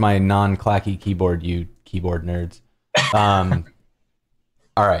 Don't judge my non-clacky keyboard, you keyboard nerds.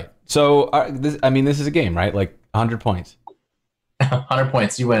 All right. So, this is a game, right? Like 100 points. 100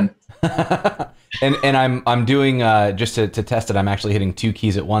 points, you win. and I'm doing just to test it. I'm actually hitting 2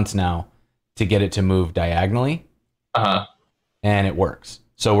 keys at once now to get it to move diagonally. And it works.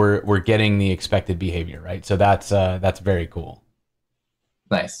 So we're getting the expected behavior, right? So that's very cool.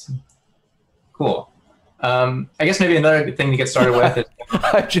 Nice. Cool. I guess maybe another thing to get started with is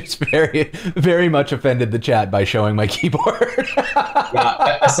I just very much offended the chat by showing my keyboard.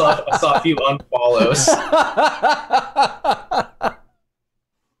 yeah, I saw a few unfollows.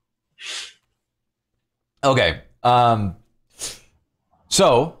 Okay.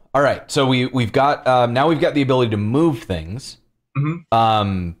 So all right. So we've got now we've got the ability to move things.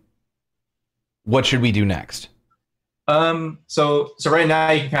 Mm-hmm. What should we do next? So right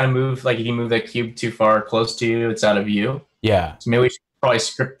now you can kind of move, like if you move that cube too far close to you, it's out of view. Yeah. So maybe we should probably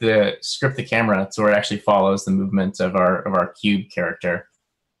script the camera so it actually follows the movement of our cube character.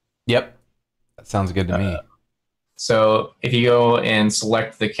 Yep. That sounds good to me. So if you go and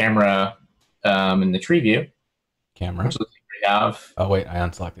select the camera in the tree view, Camera. which looks like we have. Oh wait, I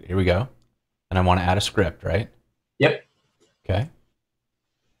unselected. Here we go. And I want to add a script, right? Yep. Okay.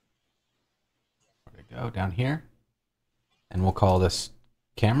 Where to go? Down here. And we'll call this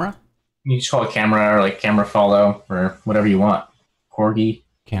camera. You just call it camera or like camera follow or whatever you want. Corgi.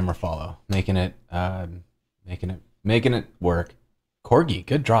 Camera follow. Making it work. Corgi,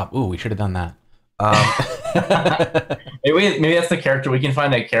 good drop. Ooh, we should have done that. Maybe that's the character. We can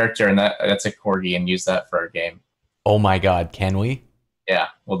find a character and that's a corgi and use that for our game. Oh my god, can we? Yeah,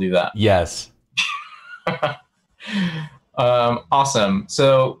 we'll do that. Yes. Awesome.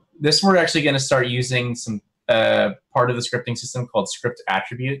 So this we're actually going to start using some part of the scripting system called script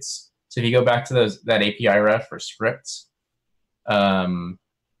attributes. So if you go back to that API ref for scripts, PC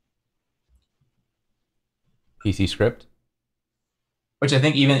script. which I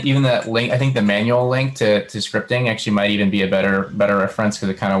think even that link, I think the manual link to scripting actually might even be a better reference because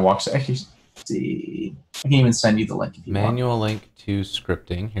it kind of walks. Actually, see, I can even send you the link if you Manual want. link to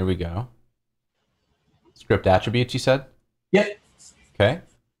scripting. Here we go. Script attributes, you said? Yep. Okay.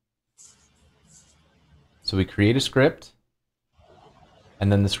 So we create a script,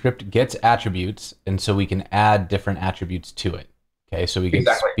 and then the script gets attributes, and so we can add different attributes to it. Okay, so we get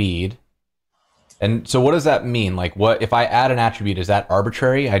speed. And so what does that mean? Like, what if I add an attribute, is that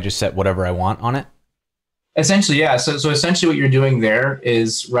arbitrary? I just set whatever I want on it? Essentially, yeah. So essentially what you're doing there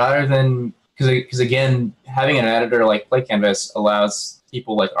is rather than, because again, having an editor like Play Canvas allows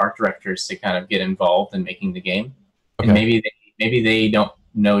people like art directors to kind of get involved in making the game. Okay. And maybe they don't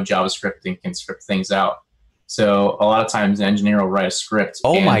know JavaScript and can script things out. So a lot of times an engineer will write a script.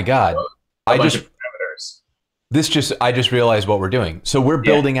 Oh my God. A bunch of parameters. I just realized what we're doing. So we're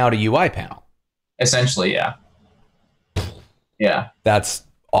building out a UI panel. Essentially, yeah. Yeah. That's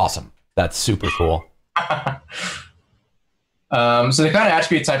awesome. That's super cool. So the kind of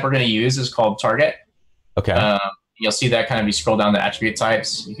attribute type we're going to use is called target. Okay. You'll see that kind of, you scroll down the attribute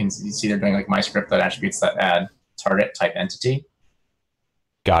types. You see they're doing like my script attributes that add target type entity.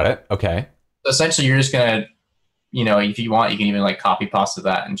 Got it. Okay. So essentially, you're just going to, if you want, you can even like copy pasta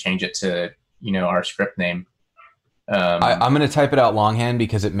that and change it to, our script name. I'm going to type it out longhand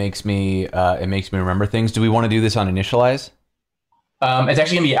because it makes me remember things. Do we want to do this on initialize? It's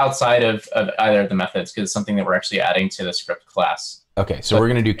actually going to be outside of either of the methods because it's something that we're actually adding to the script class. Okay, so we're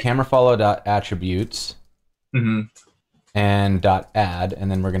going to do camera follow dot attributes and dot add,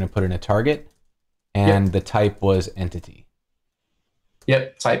 and then we're going to put in a target, and the type was entity.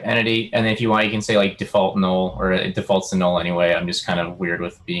 Yep, type entity, and then if you want, you can say like default null, or it defaults to null anyway. I'm just kind of weird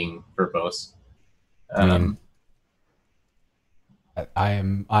with being verbose. I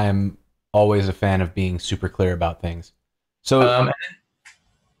am always a fan of being super clear about things. So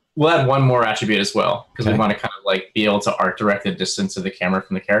we'll add one more attribute as well because we want to kind of like be able to arc direct the distance of the camera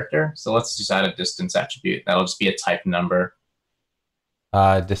from the character. So let's just add a distance attribute. That'll just be a type number.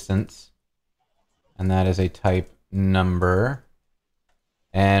 Distance, and that is a type number.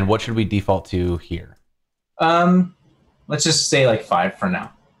 And what should we default to here? Let's just say like 5 for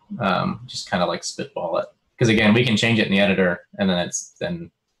now. Just kind of like spitball it. Because again, we can change it in the editor, and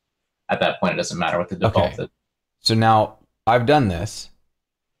then at that point, it doesn't matter what the default is. So now I've done this.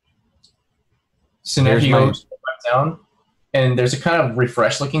 So now if you go back down, and there's a kind of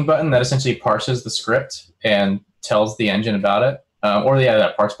refresh looking button that essentially parses the script and tells the engine about it. Or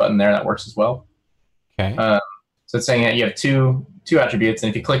that parse button there, that works as well. Okay. So it's saying that you have two attributes, and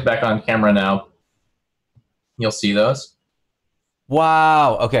if you click back on camera now, you'll see those.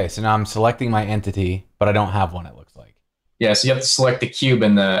 Wow. Okay, so now I'm selecting my entity, but I don't have one. It looks like. Yeah, so you have to select the cube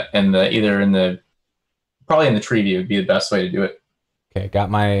probably in the tree view would be the best way to do it. Okay, got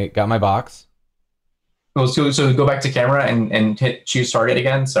my box. Well, so go back to camera and hit choose target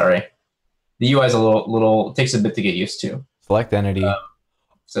again. Sorry, the UI is a little takes a bit to get used to. Select entity.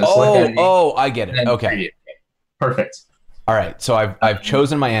 Select entity. Oh, I get it. Okay. Preview. Perfect. All right, so I've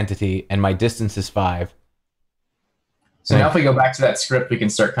chosen my entity, and my distance is 5. So now if we go back to that script, we can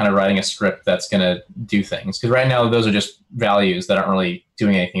start kind of writing a script that's going to do things. Because right now, those are just values that aren't really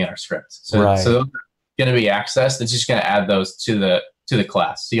doing anything in our script. So those are going to be accessed. It's just going to add those to the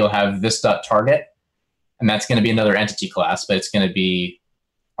class. So you'll have this.target, and that's going to be another entity class, but it's going to be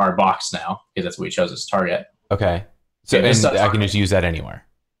our box now, because that's what we chose as target. Okay. So I can just use that anywhere.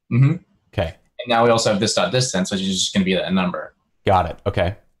 Mm-hmm. Okay. And now we also have this.distance, which is just going to be a number. Got it.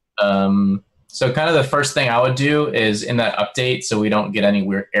 Okay. So kind of the first thing I would do is in that update, so we don't get any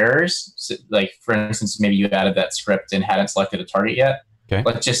weird errors. So like for instance, maybe you added that script and hadn't selected a target yet. Okay.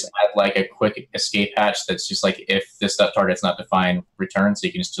 Let's just add like a quick escape hatch that's just like if this.target's not defined, return. So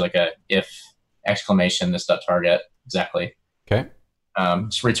you can just do like a if exclamation this.target exactly. Okay.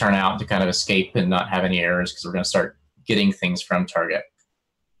 Just return out to kind of escape and not have any errors because we're going to start getting things from target.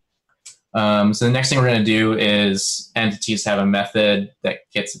 So the next thing we're going to do is entities have a method that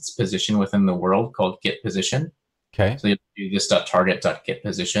gets its position within the world called getPosition. Okay. So you do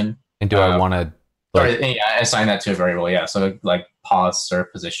this.target.getPosition. And do I want to assign that to a variable? Yeah. So like pause or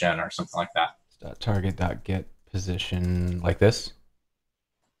position or something like that. .target.getPosition like this.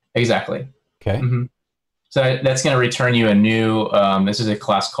 Exactly. Okay. Mm-hmm. So that's going to return you a new. This is a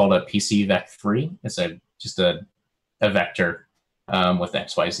class called a PCVec3. It's just a vector with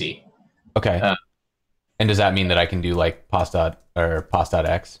XYZ. Okay. And does that mean that I can do like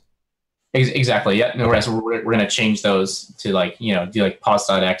pos.x? Exactly. Yeah. No, okay. So we're going to change those to like, do like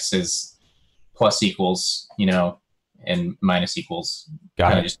pos.x is plus equals, and minus equals.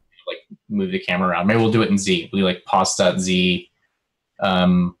 Got it. Just like move the camera around. Maybe we'll do it in Z. We'll do like pos.z,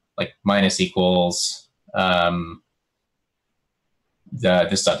 like minus equals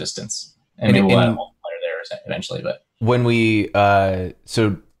this.distance. And maybe we'll add a multiplier there eventually. But when we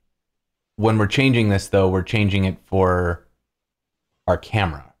when we're changing this, though, we're changing it for our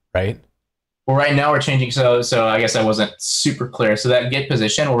camera, right? Well, right now we're changing. So I guess I wasn't super clear. So that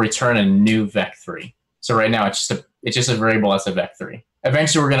getPosition will return a new vec3. So right now it's just a variable that's a vec3.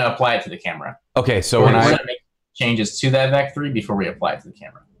 Eventually, we're going to apply it to the camera. Okay, so we're going to make changes to that vec3 before we apply it to the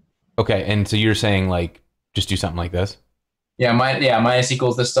camera. Okay, and so you're saying like just do something like this? Yeah, minus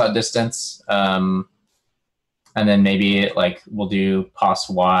equals this.distance, and then maybe like we'll do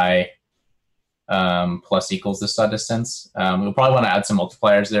pos.y. Plus equals this.distance. We'll probably want to add some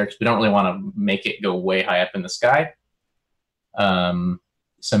multipliers there because we don't really want to make it go way high up in the sky. So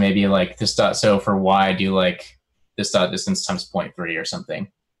maybe like this dot. So for y, do like this.distance times 0.3 or something.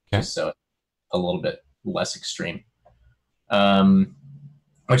 Okay. Just so a little bit less extreme.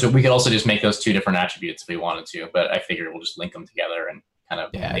 Which we could also just make those two different attributes if we wanted to, but I figured we'll just link them together and kind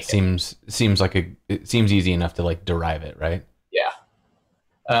of. Yeah, it seems easy enough to like derive it, right? Yeah.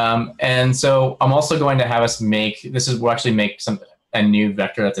 And so I'm also going to have us we'll actually make a new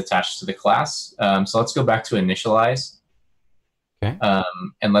vector that's attached to the class. So let's go back to initialize. Okay.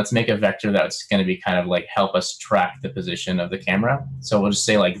 And let's make a vector that's going to be kind of like help us track the position of the camera. So we'll just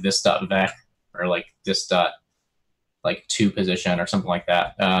say like this dot vec or like this dot like to position or something like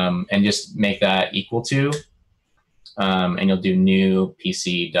that, and just make that equal to, and you'll do new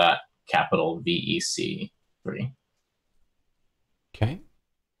PC dot capital VEC3. Okay.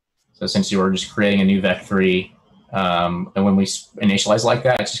 So essentially, we're just creating a new vec3, and when we initialize like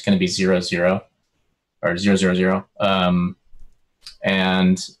that, it's just going to be 0, 0, or 0, 0, 0.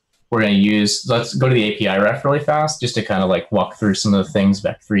 And we're going to use, let's go to the API ref really fast, just to kind of like walk through some of the things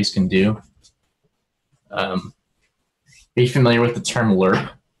vec3s can do. Are you familiar with the term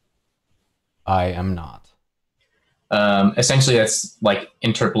lerp? I am not. Essentially, that's like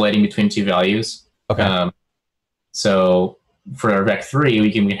interpolating between two values. Okay. So for our vec3,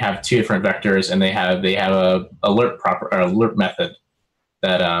 we can have two different vectors, and they have a lerp method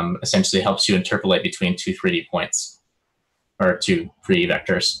that essentially helps you interpolate between two 3D points or two 3D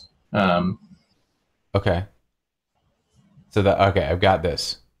vectors. Okay. So okay, I've got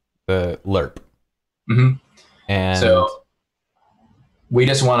this, the lerp. Mm-hmm. And so we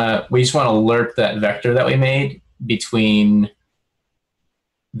just want to lerp that vector that we made between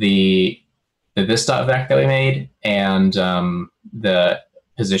the this dot vec that we made and the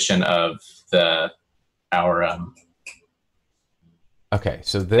position of our okay,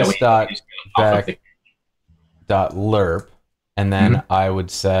 so this dot vec dot lerp, and then I would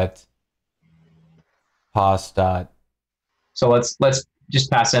set pos dot. So let's just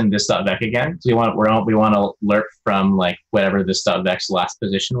pass in this dot vec again. So we want to lerp from like whatever this dot vec's last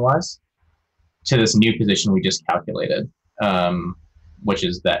position was to this new position we just calculated, which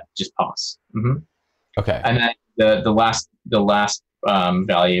is that just pos. Okay. And then the last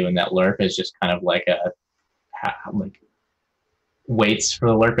value in that lerp is just kind of like like weights for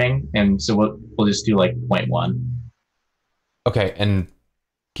the lerping, and so we'll just do like 0.1. Okay, and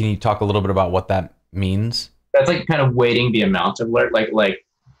can you talk a little bit about what that means? That's like kind of weighting the amount of lerp,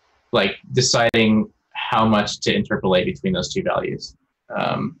 like deciding how much to interpolate between those two values.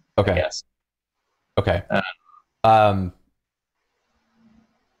 Okay. Yes. Okay.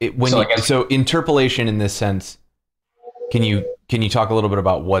 So interpolation in this sense, can you talk a little bit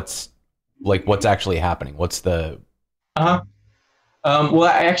about what's actually happening? What's the well,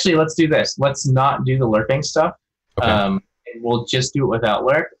 actually, let's do this. Let's not do the lerping stuff. Okay. We'll just do it without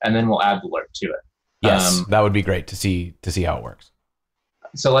lerp, and then we'll add the lerp to it. Yes, that would be great to see how it works.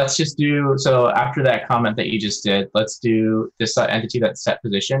 So let's just do, so after that comment that you just did, let's do this entity that set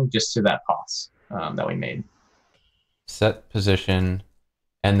position just to that pos that we made. Set position,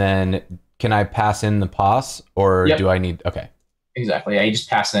 and then can I pass in the pos, or do I need, okay. Exactly, yeah, you just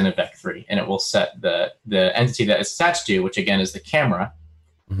pass in a vec3, and it will set the entity that it's attached to, which again is the camera,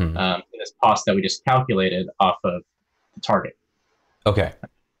 this pos that we just calculated off of the target. Okay,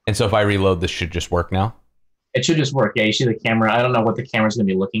 and so if I reload, this should just work now? It should just work. Yeah, you see the camera. I don't know what the camera's going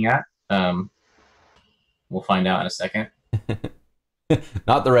to be looking at. We'll find out in a second.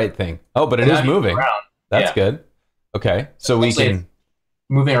 Not the right thing. Oh, but it is moving. That's good. Okay, so we can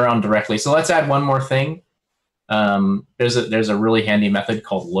moving around directly. So let's add one more thing. There's a really handy method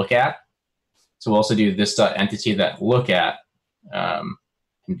called look at. So we'll also do this dot entity that look at, and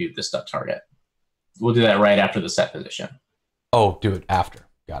do this dot target. We'll do that right after the set position. Oh, do it after.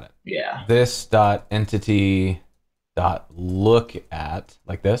 Got it. Yeah. This dot entity dot look at,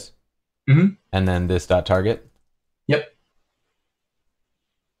 like this, and then this dot target. Yep.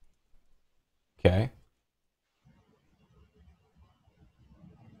 Okay.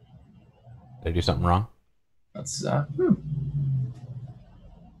 Did I do something wrong? That's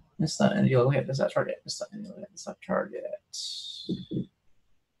this dot entity look at this dot target. This dot entity look at this dot target.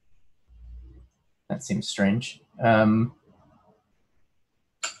 That seems strange.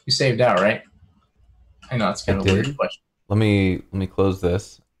 You saved out, right? I know it's kind of a weird question. Let me close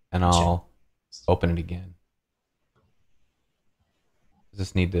this, and I'll open it again. Does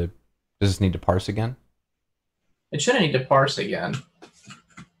this need to parse again? It shouldn't need to parse again.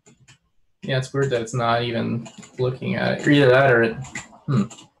 Yeah, it's weird that it's not even looking at it. Or either that or it.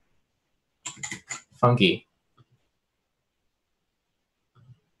 Funky.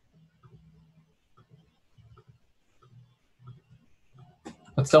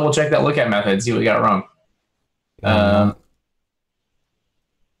 Let's double check that look at method, see what we got wrong.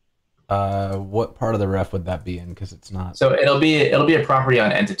 What part of the ref would that be in? Because it's not. So it'll be a property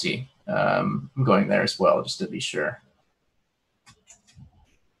on entity. I'm going there as well, just to be sure.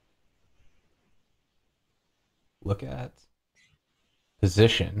 Look at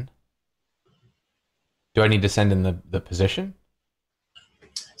position. Do I need to send in the position?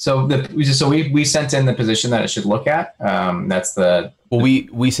 we sent in the position that it should look at. That's the Well,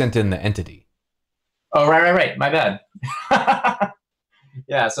 we sent in the entity. Oh, right. My bad.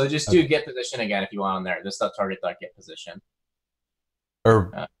 Yeah, so just do Okay. get position again if you want on there. This.target.get position.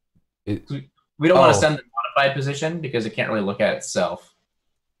 Or We don't want to oh, send the modified position because it can't really look at itself.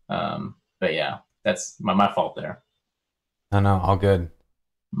 But yeah, that's my fault there. no, all good.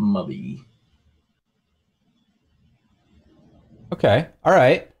 Mubby. Okay, all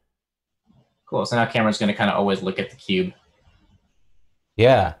right. Cool. So now Cameron's going to kind of always look at the cube.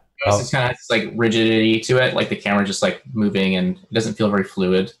 Yeah. It's kind of has this like rigidity to it, like the camera just like moving, and it doesn't feel very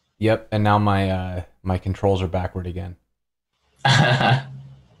fluid. Yep. And now my my controls are backward again.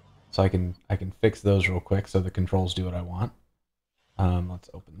 So I can fix those real quick so the controls do what I want. Let's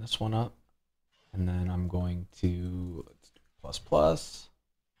open this one up, and then I'm going to let's do plus plus,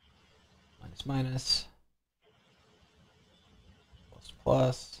 minus minus, plus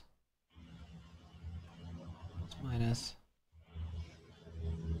plus, minus.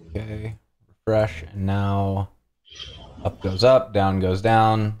 Okay, refresh, and now up goes up, down goes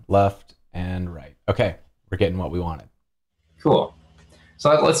down, left and right. Okay, we're getting what we wanted. Cool. So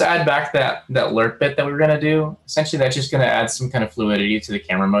let's add back that lerp bit that we were going to do. Essentially, that's just going to add some kind of fluidity to the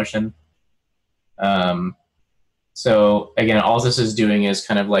camera motion. So again, all this is doing is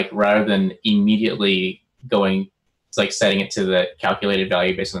kind of like rather than immediately going, it's like setting it to the calculated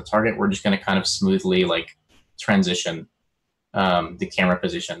value based on the target, we're just going to kind of smoothly like transition the camera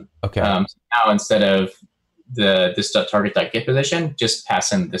position. Okay. So now instead of this.target.get position, just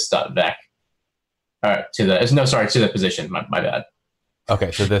pass in this.vec to the position. My bad.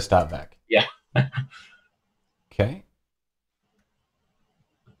 Okay, so this dot back. Yeah. Okay.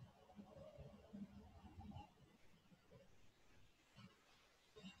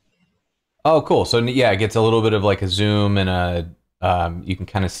 Oh, cool. So yeah, it gets a little bit of like a zoom and you can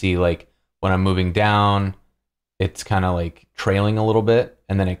kind of see like when I'm moving down, it's kind of like trailing a little bit,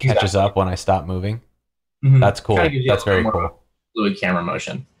 and then it catches up when I stop moving. Mm-hmm. That's cool. That's very cool. Fluid camera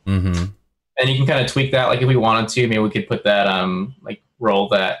motion. Mm-hmm. And you can kind of tweak that. Like if we wanted to, maybe we could put that like roll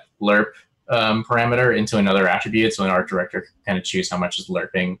that lerp parameter into another attribute, so an art director can kind of choose how much is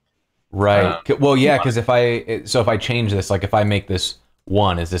lerping. Right. Well, yeah, because if I change this, like if I make this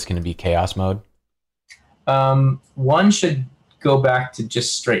 1, is this going to be chaos mode? 1 should go back to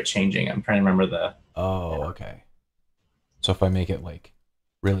just straight changing. I'm trying to remember the. Oh, okay. So if I make it like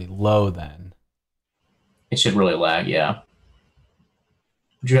really low, then it should really lag. Yeah.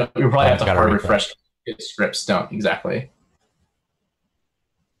 You probably have to hard refresh scripts. Don't exactly.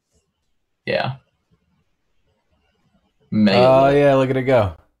 Yeah. Oh yeah, look at it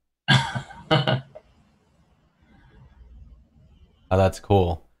go. Oh, that's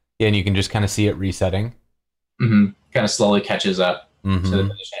cool. Yeah, and you can just kind of see it resetting. Mm-hmm. Kind of slowly catches up to the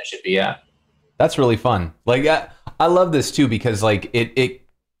position it should be at. That's really fun. Like I love this too because like it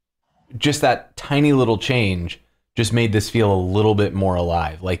just that tiny little change just made this feel a little bit more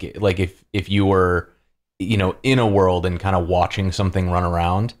alive. Like if you were, you know, in a world and kind of watching something run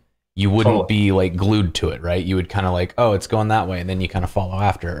around, you wouldn't be like glued to it, right? You would kind of like, oh, it's going that way, and then you kind of follow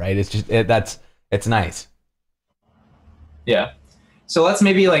after it, right? It's just it's nice. Yeah. So let's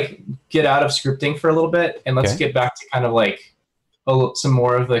maybe like get out of scripting for a little bit, and let's get back to kind of like some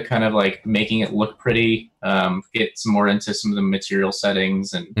more of the kind of like making it look pretty. Get some more into some of the material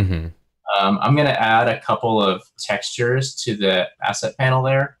settings, and I'm going to add a couple of textures to the asset panel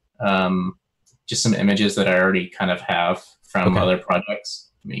there. Just some images that I already kind of have from other projects.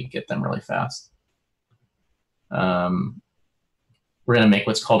 Let me get them really fast. We're going to make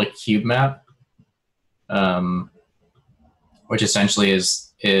what's called a cube map, which essentially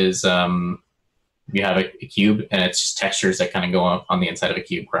is you have a cube, and it's just textures that kind of go on the inside of a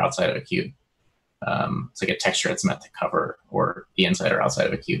cube or outside of a cube. It's like a texture that's meant to cover or the inside or outside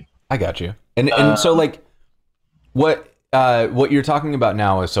of a cube. I got you. And so like what you're talking about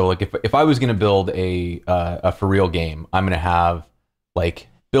now is, so like if I was going to build a for real game, I'm going to have like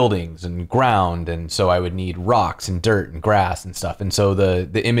buildings and ground, and so I would need rocks and dirt and grass and stuff. And so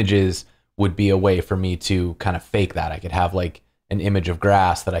the images would be a way for me to kind of fake that. I could have like an image of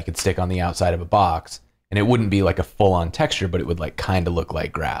grass that I could stick on the outside of a box, and it wouldn't be like a full on texture, but it would like kind of look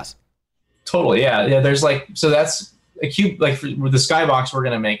like grass. Totally. Yeah. There's like, so that's a cube, like for the skybox we're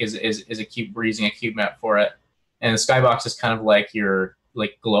going to make is a cube. We're using a cube map for it. And the skybox is kind of like your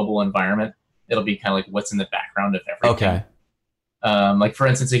like global environment. It'll be kind of like what's in the background of everything. Okay. Like for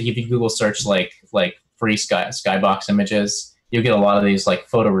instance, if you Google search like free skybox images, you'll get a lot of these like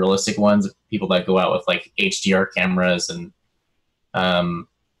photorealistic ones of people that go out with like HDR cameras and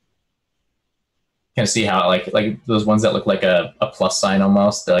kind of see how like those ones that look like a plus sign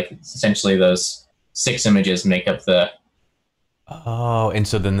almost. They're like essentially those 6 images make up the. Oh, and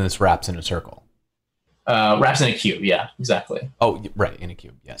so then this wraps in a circle. Wraps in a cube. Yeah, exactly. Oh, right, in a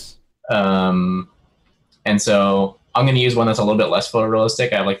cube. Yes. And so I'm going to use one that's a little bit less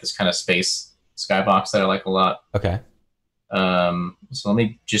photorealistic. I have like this kind of space skybox that I like a lot. Okay. So let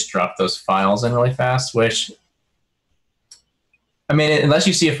me just drop those files in really fast, which, I mean, unless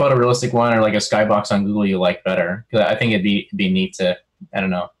you see a photorealistic one or like a skybox on Google you like better, because I think it'd be neat to, I don't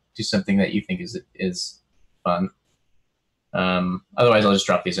know, do something that you think is fun. Otherwise, I'll just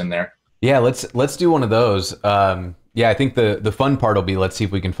drop these in there. Yeah, let's do one of those. Yeah, I think the fun part will be, let's see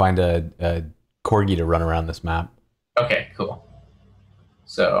if we can find a corgi to run around this map. Okay, cool.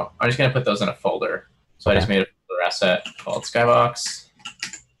 So I'm just going to put those in a folder. So Okay. I just made a folder asset called Skybox.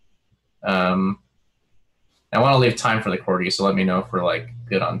 I want to leave time for the corgi, so let me know if we're like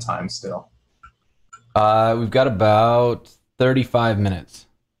good on time still. We've got about 35 minutes.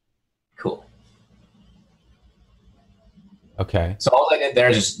 Cool. Okay. So all I did there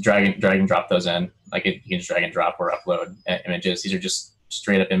is just drag and drop those in. Like you can just drag and drop or upload images. These are just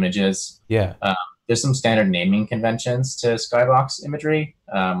straight up images. Yeah. There's some standard naming conventions to Skybox imagery,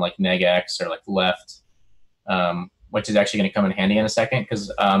 like negx or like left, which is actually going to come in handy in a second. Because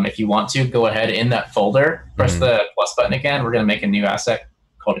if you want to go ahead in that folder, press the plus button again. We're going to make a new asset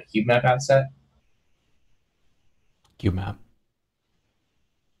called a cube map asset. Cube map.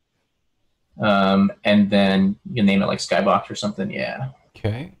 And then you can name it like Skybox or something. Yeah.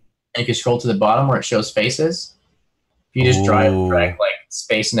 Okay. And you can scroll to the bottom where it shows faces. If you just drag like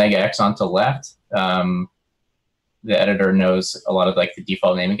space negx onto left, the editor knows a lot of like the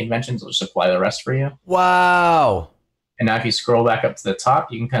default naming conventions. It'll just apply the rest for you. Wow. And now if you scroll back up to the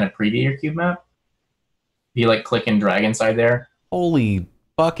top, you can kind of preview your cube map. If you like click and drag inside there. Holy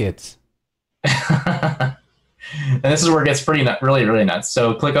buckets. And this is where it gets pretty really nuts.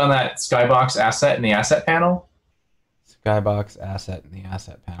 So click on that Skybox asset in the asset panel. Skybox asset in the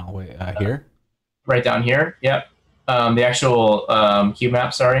asset panel. Wait, here? Right down here. Yep. The actual cube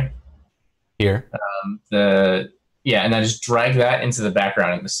map, sorry. Here. And then just drag that into the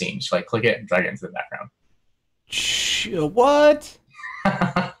background in the scene. Just like click it and drag it into the background. What?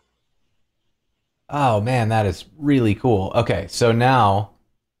 Oh man, that is really cool. Okay, so now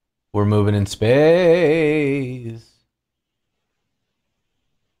we're moving in space.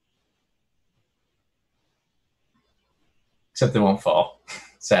 Except it won't fall,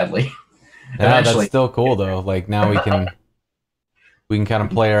 sadly. Yeah, that's still cool though. Like now we can kind of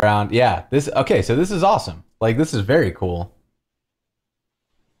play around. Yeah, okay, so this is awesome. Like this is very cool.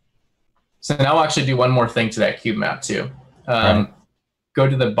 So now I'll actually do one more thing to that cube map too. Right. Go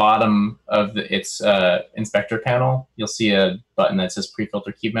to the bottom of its inspector panel. You'll see a button that says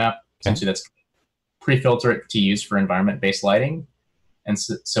pre-filter cube map. Essentially, that's pre-filter it to use for environment-based lighting. And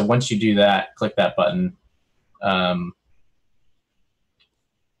so once you do that, click that button.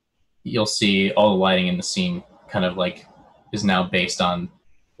 You'll see all the lighting in the scene kind of like is now based on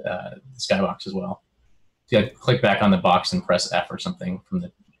the skybox as well. So you click back on the box and press F or something from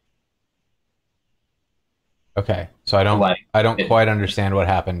the. Okay, so I don't quite understand what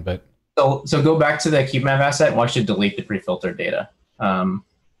happened, but so go back to the cube map asset and watch it delete the pre-filtered data. So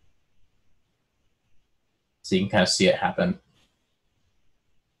you can kind of see it happen.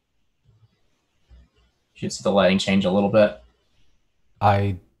 You should see the lighting change a little bit.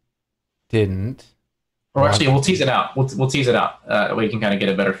 I didn't. Or actually, we'll tease it out. We'll tease it out. That way you can kind of get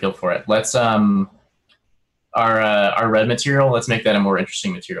a better feel for it. Let's our red material. Let's make that a more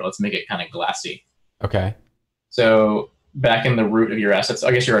interesting material. Let's make it kind of glassy. Okay. So back in the root of your assets,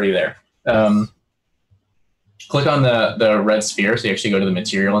 I guess you're already there. Click on the red sphere, so you actually go to the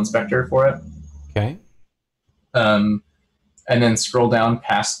material inspector for it. Okay. And then scroll down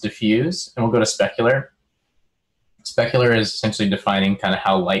past diffuse, and we'll go to specular. Specular is essentially defining kind of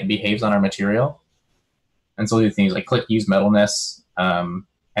how light behaves on our material. And so we'll do things like click use metalness, and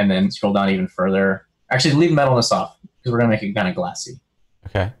then scroll down even further. Actually, leave metalness off, because we're going to make it kind of glassy.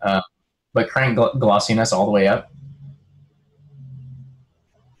 Okay. But crank glossiness all the way up.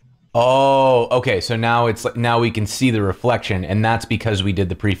 Oh, okay. So now now we can see the reflection, and that's because we did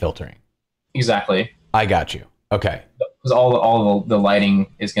the pre-filtering. Exactly. I got you. Okay. Because all the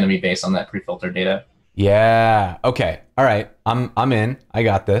lighting is going to be based on that pre-filter data. Yeah. Okay. All right. I'm in. I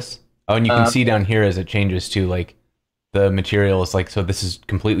got this. Oh, and you can see down here as it changes to like the material is like, so this is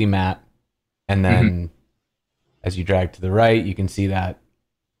completely matte, and then as you drag to the right, you can see that.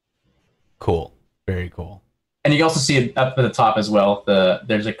 Cool. Very cool. And you can also see it up at the top as well.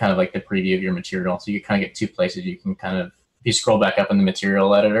 There's a kind of like the preview of your material. So you kind of get two places. You can kind of, if you scroll back up in the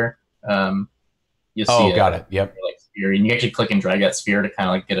material editor, you'll Oh, see got it. Yep. like sphere, and you actually click and drag that sphere to kind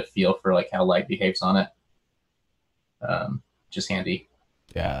of like get a feel for like how light behaves on it. Just handy.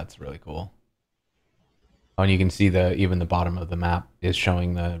 Yeah, that's really cool. Oh, and you can see even the bottom of the map is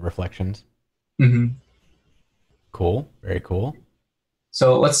showing the reflections. Mm-hmm. Cool. Very cool.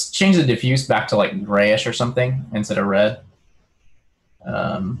 So let's change the diffuse back to like grayish or something instead of red.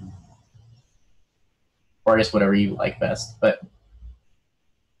 Or just whatever you like best. But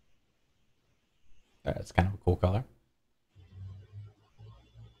That's kind of a cool color.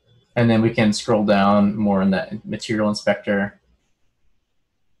 and then we can scroll down more in that material inspector.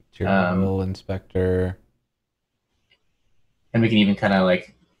 Material inspector. And we can even kind of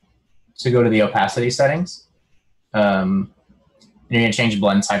like go to the opacity settings. You're going to change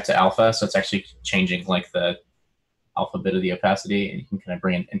blend type to alpha, so it's actually changing like the alpha bit of the opacity, and you can kind of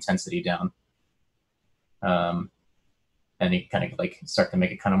bring intensity down. And you kind of like start to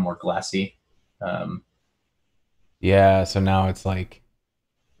make it kind of more glassy. Yeah, so now it's like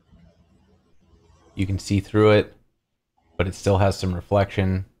you can see through it, but it still has some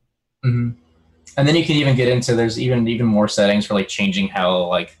reflection. Mm-hmm. And then you can even get into, there's even more settings for like changing how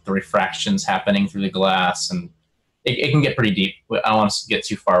like the refraction's happening through the glass, and it can get pretty deep. I don't want to get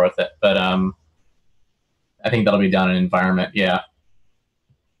too far with it, but I think that'll be down in environment. Yeah.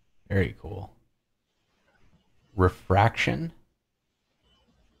 Very cool. Refraction.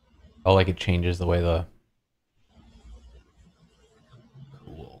 Oh, like it changes the way the.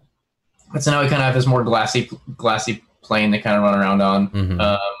 Cool. But so now we kind of have this more glassy plane to kind of run around on. Mm-hmm.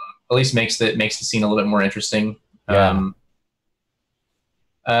 At least makes the scene a little bit more interesting. Yeah.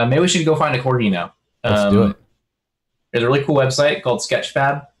 Maybe we should go find a corgi now. Let's do it. There's a really cool website called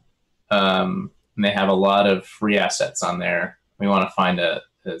Sketchfab, and they have a lot of free assets on there. We want to find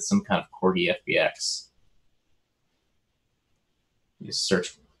some kind of corgi FBX. You just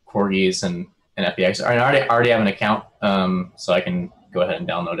search corgis and FBX. I already have an account, so I can go ahead and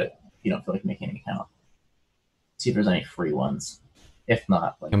download it if you don't feel like making an account. See if there's any free ones. If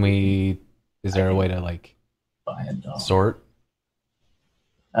not, like, is there a way to like sort?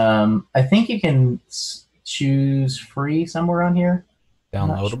 I think you can choose free somewhere on here.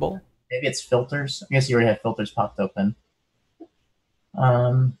 Downloadable? Sure. Maybe it's filters. I guess you already have filters popped open.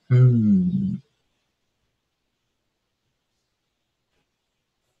 Let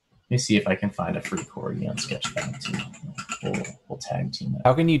me see if I can find a free corgi on Sketchfab too. We'll tag team it.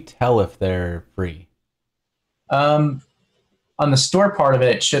 How can you tell if they're free? On the store part of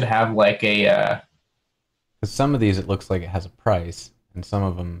it, it should have like a. Because some of these it looks like it has a price, and some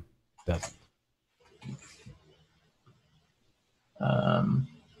of them doesn't.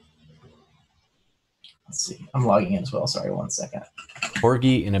 Let's see. I'm logging in as well. Sorry, 1 second.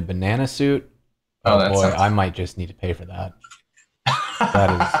 Corgi in a banana suit. Oh, boy, I might just need to pay for that.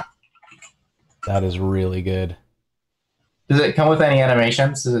 That is really good. Does it come with any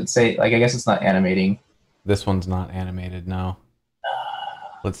animations? Does it say, like, I guess it's not animating. This one's not animated, no.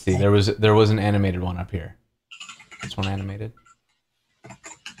 Let's see. There was an animated one up here. This one animated?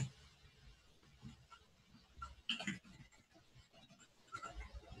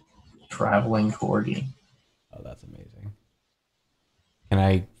 Traveling corgi. Oh, that's amazing. Can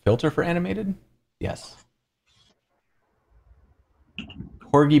I filter for animated? Yes.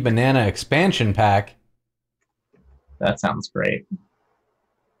 Corgi Banana expansion pack. That sounds great.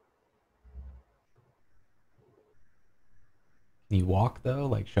 Can you walk though?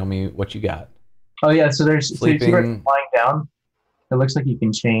 Like, show me what you got. Oh yeah, so there's sleeping, so lying down. It looks like you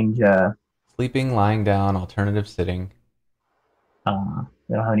can change. Sleeping, lying down, alternative sitting. They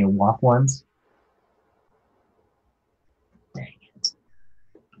don't have any walk ones. Dang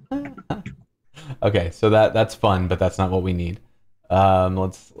it. Okay, so that's fun, but that's not what we need.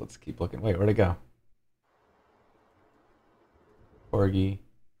 Let's keep looking. Wait, where'd it go? Corgi,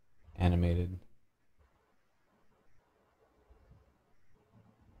 animated.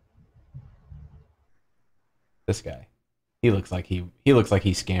 This guy. He looks like he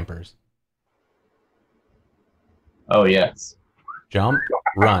scampers. Oh yes. Jump,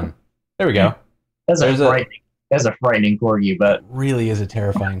 run. There we go. That's a frightening corgi, but really is a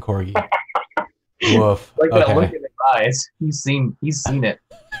terrifying corgi. Woof. Like okay. that look in his eyes. He's seen it.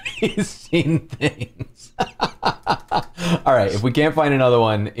 He's seen things. All right, if we can't find another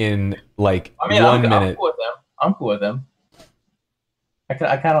one in like 1 minute, I'm cool with them. I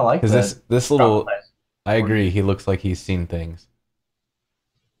kind of like because this little. I agree. He looks like he's seen things.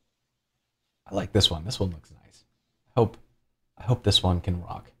 I like this one. This one looks nice. I hope this one can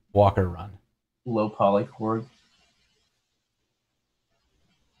walk or run. Low poly cord.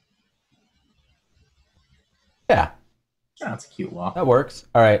 Yeah. That's a cute walk. That works.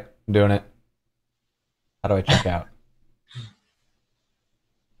 All right, I'm doing it. How do I check out?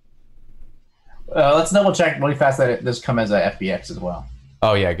 Let's double check really fast that it does come as a FBX as well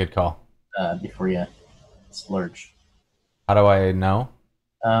Oh yeah, good call. before you splurge. How do I know?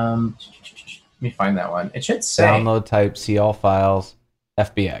 Let me find that one. It should say Download type, see all files,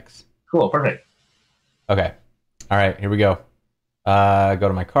 FBX. Cool, perfect. Okay. All right, here we go. Go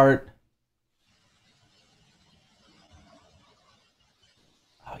to my cart.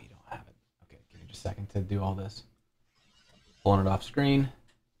 Oh, you don't have it. Okay, give me just a second to do all this. Pulling it off screen.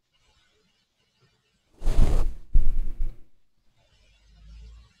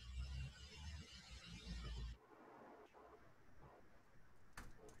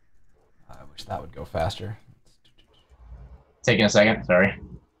 I wish that would go faster. Taking a second, sorry.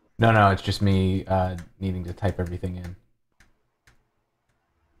 No, it's just me needing to type everything in.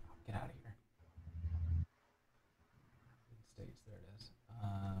 Get out of here. States, there it is.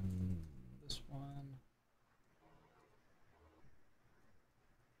 This one.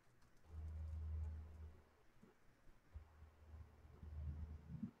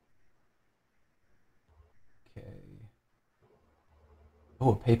 Okay.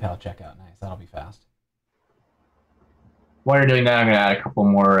 Oh, a PayPal checkout. Nice. That'll be fast. While you're doing that, I'm going to add a couple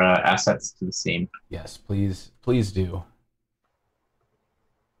more assets to the scene. Yes, please do.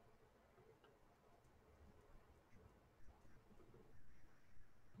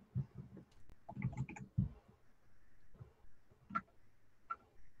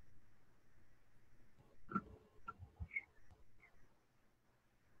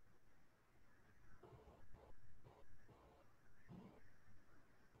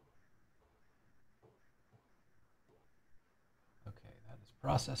 Okay, that is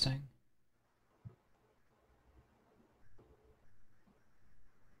processing.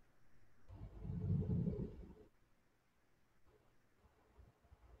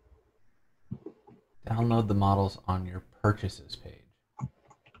 Download the models on your purchases page.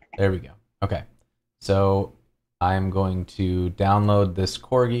 There we go. Okay, so I'm going to download this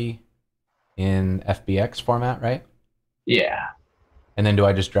corgi in FBX format, right? Yeah. And then do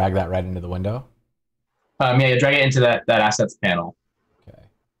I just drag that right into the window? Yeah, drag it into that assets panel. Okay.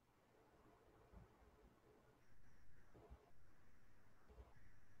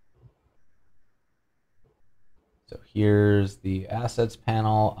 So here's the assets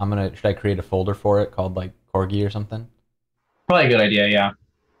panel. Should I create a folder for it called like corgi or something? Probably a good idea, yeah.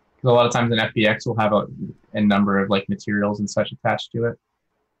 Because a lot of times in FBX will have a number of like materials and such attached to it.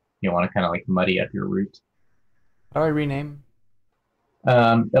 You want to kind of like muddy up your route. How do I rename?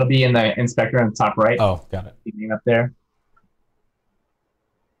 It'll be in the inspector on the top right. Oh, got it. Name up there.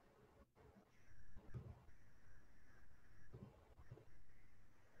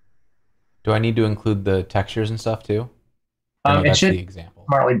 Do I need to include the textures and stuff too? It that's should the example.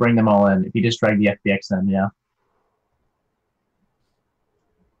 smartly bring them all in. If you just drag the FBX in, yeah.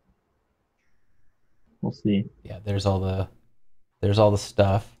 We'll see. Yeah, there's all the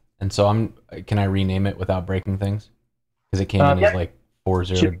stuff. And so can I rename it without breaking things? Because it came in as like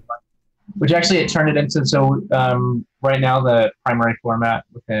 4.0. Which actually it turned it into, so right now the primary format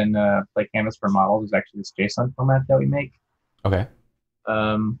within Play Canvas for models is actually this JSON format that we make. Okay.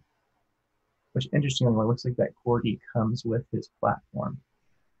 Which interestingly, it looks like that corgi comes with his platform.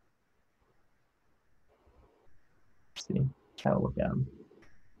 Let's see, have a look at him.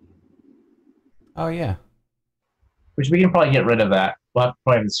 Oh yeah. Which we can probably get rid of that. We'll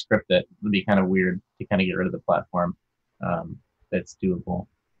probably have to script it. It'll be kind of weird to kind of get rid of the platform. That's doable.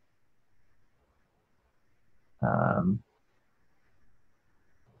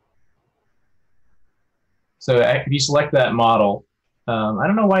 So if you select that model, I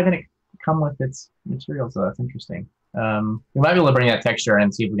don't know why it didn't come with its materials, so that's interesting. We might be able to bring that texture in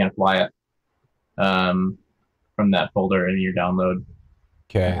and see if we can apply it from that folder in your download.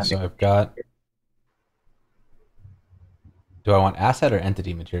 Okay, so I've got... Do I want asset or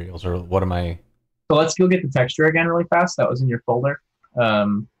entity materials, or what am I... So let's go get the texture again really fast. That was in your folder.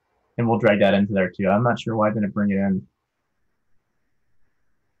 And we'll drag that into there too. I'm not sure why I didn't bring it in.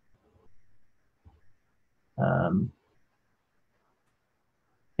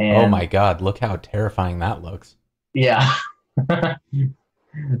 Oh my god, look how terrifying that looks. Yeah.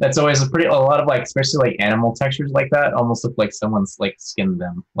 That's always a lot of like, especially like animal textures like that almost look like someone's like skinned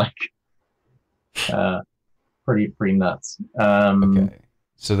them. Like pretty nuts. Okay.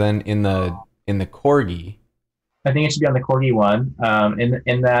 So then in the corgi, I think it should be on the corgi one.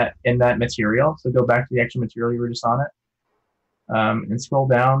 In that material. So go back to the actual material you were just on it. And scroll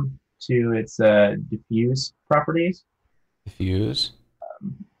down to its diffuse properties. Diffuse.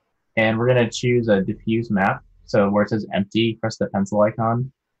 And we're gonna choose a diffuse map. So where it says empty, press the pencil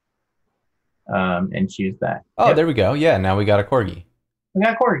icon. and choose that. Oh, Yep. there we go. Yeah, now we got a corgi. We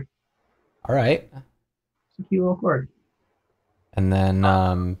got a corgi. All right. It's a cute little corgi. And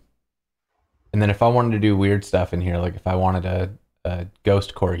then if I wanted to do weird stuff in here, like if I wanted a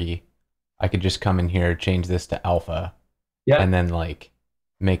ghost corgi, I could just come in here, change this to alpha, Yeah. and then like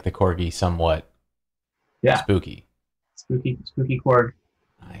make the corgi somewhat spooky. Spooky corgi.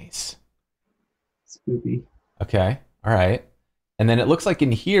 Nice. Spooky. Okay. All right. And then it looks like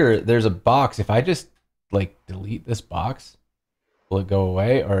in here there's a box. If I just like delete this box, will it go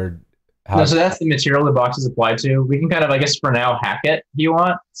away or how? No, so that's the material the box is applied to. We can kind of, I guess, for now, hack it if you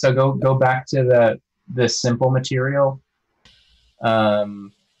want. So go back to the simple material,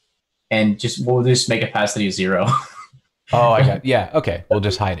 and we'll just make opacity 0. Oh, I got. Yeah. Okay. We'll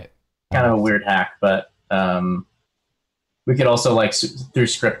just hide it. Kind of a weird hack, but we could also like through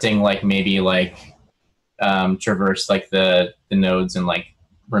scripting, like maybe like traverse like the nodes and like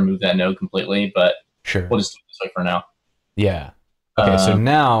remove that node completely. But Sure. we'll just do it this way for now. Yeah. Okay, so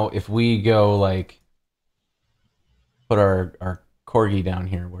now if we go like put our corgi down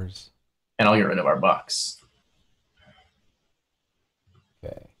here, where's And I'll get rid of our box.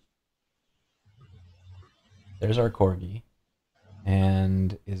 okay. There's our corgi.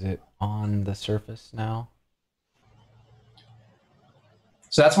 And is it on the surface now?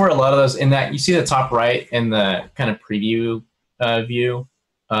 So that's where a lot of those in that you see the top right in the kind of preview view.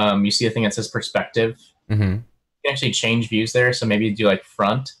 You see a thing that says perspective. Mm-hmm. You can actually change views there. So maybe do like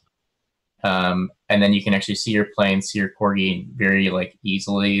front, and then you can actually see your plane, see your corgi very like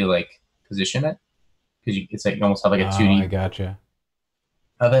easily like position it because it's like you almost have like a 2D I gotcha.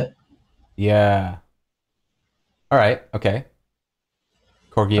 of it. Yeah. All right. Okay.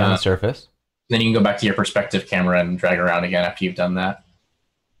 Corgi on the surface. Then you can go back to your perspective camera and drag around again after you've done that.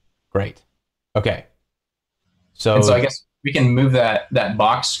 Great. Okay. So I guess we can move that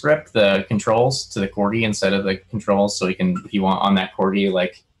box script, the controls, to the corgi instead of the controls. So we can, if you want on that corgi,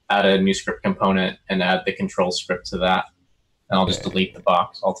 like add a new script component and add the control script to that. And I'll just delete the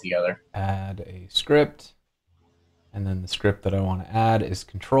box altogether. Add a script. And then the script that I want to add is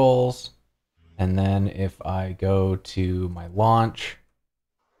controls. And then if I go to my launch,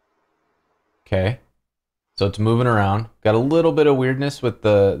 okay. So it's moving around. Got a little bit of weirdness with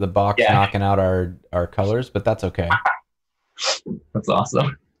the box knocking out our colors, but that's okay. That's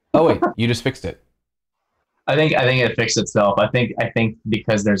awesome. Oh wait, you just fixed it. I think it fixed itself. I think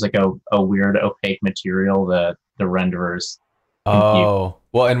because there's like a weird opaque material, the renderers. Oh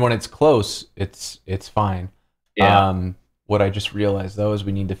well, and when it's close, it's fine. Yeah. What I just realized though is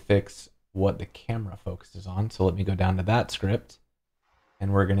we need to fix what the camera focuses on. So let me go down to that script,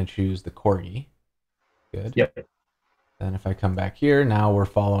 and we're gonna choose the corgi. Good. Yep. Then if I come back here, now we're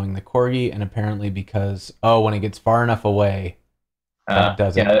following the corgi, and apparently because when it gets far enough away, that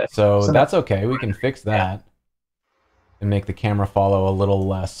doesn't. Yeah, so that's okay. We can fix that and make the camera follow a little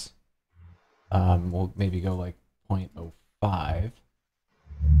less. We'll maybe go like 0.05.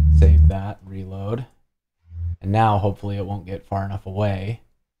 Save that, reload. And now hopefully it won't get far enough away,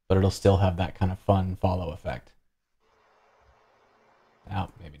 but it'll still have that kind of fun follow effect. No,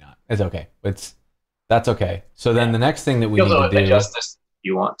 maybe not. It's okay. That's okay. So then the next thing that we need to do. Adjust this if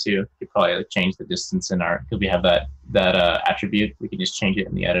you want to. You probably like change the distance in our because we have that attribute. We can just change it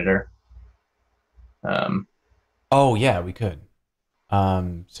in the editor. Oh yeah, we could.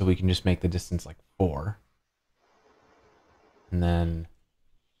 So we can just make the distance like 4, and then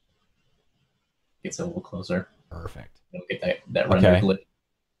It's a little closer. Perfect. You'll get that render glitch.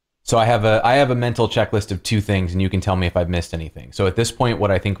 So I have a mental checklist of 2 things, and you can tell me if I've missed anything. So at this point,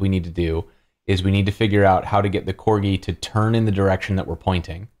 what I think we need to do is we need to figure out how to get the corgi to turn in the direction that we're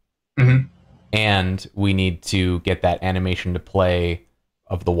pointing, and we need to get that animation to play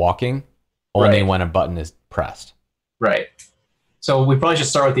of the walking only when a button is pressed. Right. So we probably should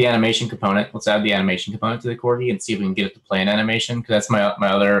start with the animation component. Let's add the animation component to the corgi and see if we can get it to play an animation. Because that's my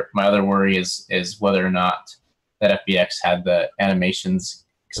other worry is whether or not that FBX had the animations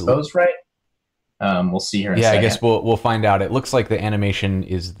exposed right. We'll see here in a second. I guess we'll find out. It looks like the animation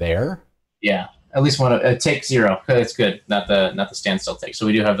is there. Yeah, at least one take 0. It's good, not the standstill take. So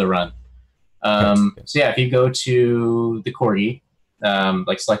we do have the run. So yeah, if you go to the corgi,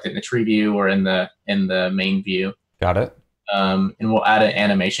 like select it in the tree view or in the main view. Got it. And we'll add an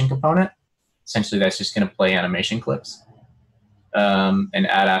animation component. Essentially, that's just going to play animation clips. And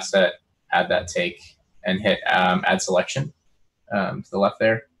add asset, add that take, and hit add selection to the left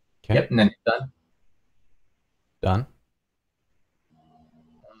there. Okay. Yep, and then done. Done.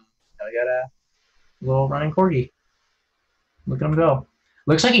 Now we got a little running corgi. Look at him go.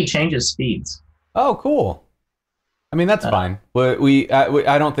 Looks like he changes speeds. Oh, cool. I mean, that's fine.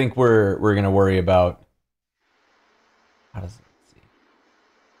 I don't think we're gonna worry about. How does it see?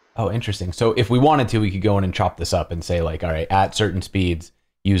 Oh, interesting. So if we wanted to, we could go in and chop this up and say like, all right, at certain speeds,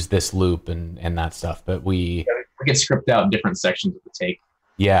 use this loop and that stuff. But We could script out different sections of the take.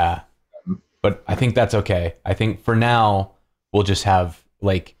 yeah. But I think that's okay. I think for now we'll just have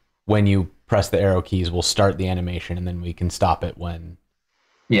like when you press the arrow keys, we'll start the animation and then we can stop it when.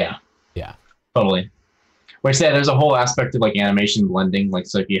 Yeah. Yeah. Totally. Like I said, there's a whole aspect of like animation blending. Like,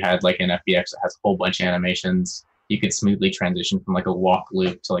 so if you had like an FBX that has a whole bunch of animations, you could smoothly transition from like a walk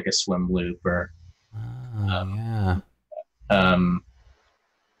loop to like a swim loop or. Yeah. Um,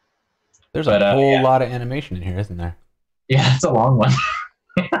 There's a whole lot of animation in here, isn't there? Yeah, it's a long one.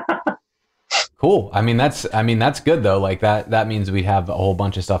 Cool. I mean that's good though. Like that means we have a whole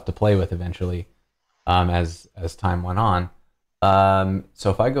bunch of stuff to play with eventually, as time went on. So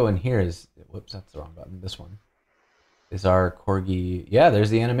if I go in here, whoops, that's the wrong button. This one is our corgi. Yeah,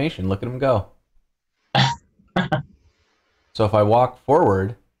 there's the animation. Look at him go. So if I walk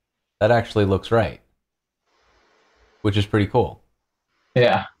forward, that actually looks right, which is pretty cool.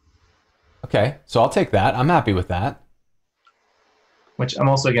 Yeah. Okay, so I'll take that. I'm happy with that. Which I'm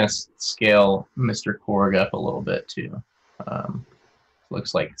also going to scale Mr. Korg up a little bit too.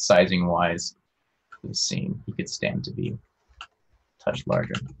 Looks like sizing wise for the scene, he could stand to be a touch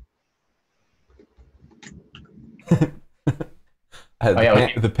larger.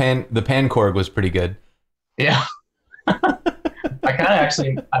 The pan Korg was pretty good. Yeah. I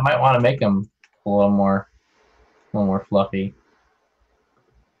might want to make him a little more fluffy.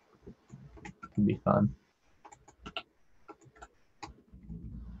 It'd be fun.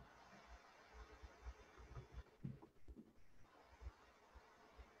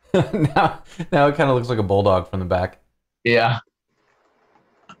 now it kind of looks like a bulldog from the back. Yeah.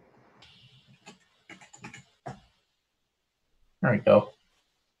 There we go.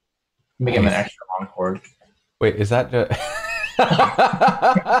 Make him an extra long cord. Wait, is that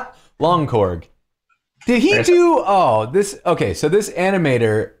long Korg? Did he do? Oh, this. Okay, so this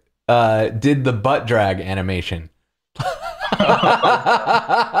animator did the butt drag animation.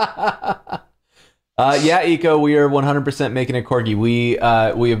 Yeah, Eco, we are 100% making a corgi.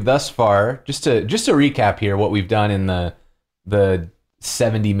 We have thus far, just to recap here what we've done in the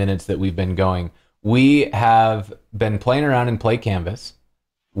 70 minutes that we've been going. We have been playing around in Play Canvas.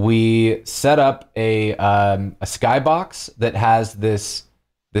 We set up a skybox that has this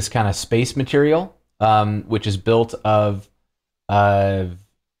kind of space material, which is built of where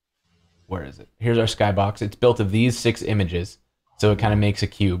is it? Here's our skybox. It's built of these 6 images, so it kind of makes a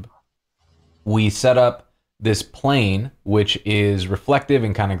cube. We set up this plane, which is reflective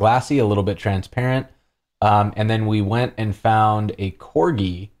and kind of glassy, a little bit transparent. And then we went and found a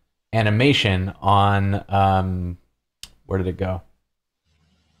corgi animation on, where did it go?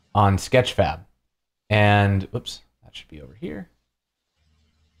 On Sketchfab. And, oops, that should be over here.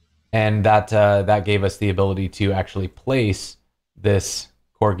 And that gave us the ability to actually place this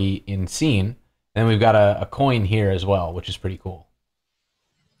corgi in scene. And then we've got a coin here as well, which is pretty cool.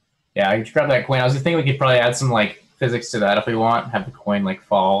 Yeah, I could grab that coin. I was thinking we could probably add some like physics to that if we want. Have the coin like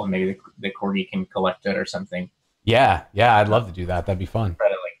fall, and maybe the corgi can collect it or something. Yeah, I'd love to do that. That'd be fun. Try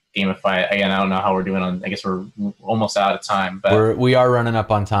to like gamify it. Again, I don't know how we're doing on. I guess we're almost out of time, but we are running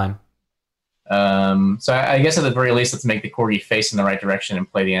up on time. So I guess at the very least, let's make the corgi face in the right direction and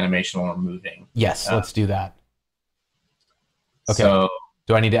play the animation when we're moving. Yes, let's do that. Okay. So,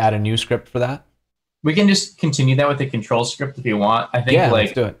 do I need to add a new script for that? We can just continue that with the control script if you want. I think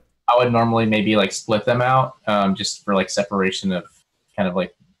let's do it. I would normally maybe like split them out just for like separation of kind of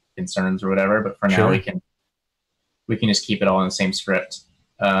like concerns or whatever. But for now, we can just keep it all in the same script.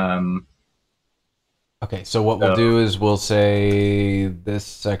 Okay, so what we'll do is we'll say this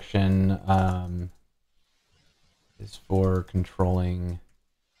section is for controlling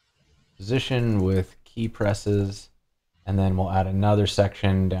position with key presses, and then we'll add another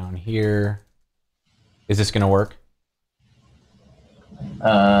section down here. Is this going to work?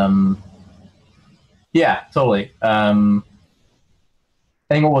 Yeah, totally. I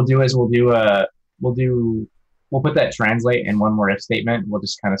think what we'll do is we'll put that translate in one more if statement. We'll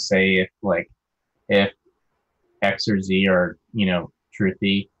just kind of say if X or Z are,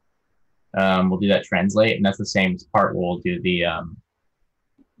 truthy, we'll do that translate, and that's the same part we'll do the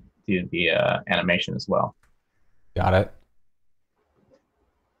animation as well. Got it.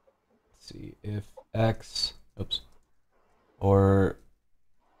 Let's see if X, oops, or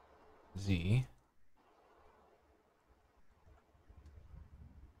Z,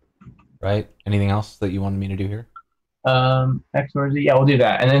 right? Anything else that you wanted me to do here? X or Z. Yeah, we'll do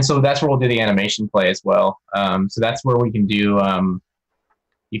that. And then so that's where we'll do the animation play as well. So that's where we can do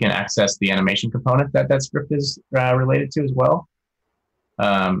you can access the animation component that that script is related to as well.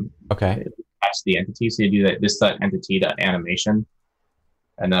 Okay. Attach the entity. So you do that this entity animation,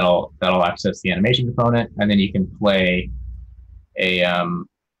 and that'll access the animation component, and then you can play a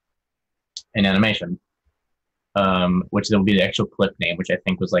an animation, which will be the actual clip name, which I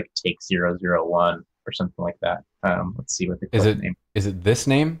think was like take 001 or something like that. Let's see what the clip name. Is it this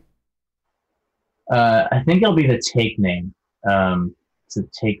name? I think it'll be the take name. To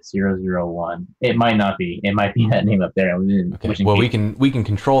take 001. It might not be. It might be that name up there. Okay. Well, we can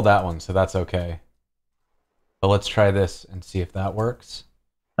control that one, so that's okay. But let's try this and see if that works.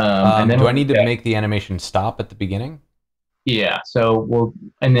 And then do I need to make the animation stop at the beginning? Yeah. So we'll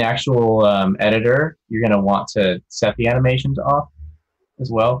in the actual editor, you're going to want to set the animations off as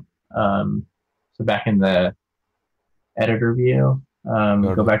well. So back in the editor view,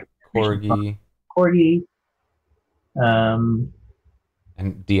 go back to Corgi.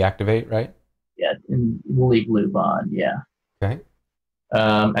 And deactivate, right? Yeah, and we'll leave loop on. Yeah. Okay.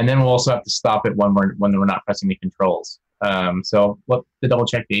 And then we'll also have to stop it when we're not pressing the controls. So to double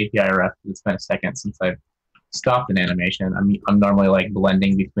check the API ref, it's been a second since I've stopped an animation. I'm normally like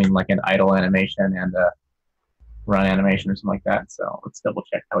blending between like an idle animation and a run animation or something like that. So let's double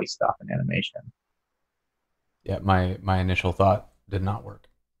check how we stop an animation. Yeah, my initial thought did not work.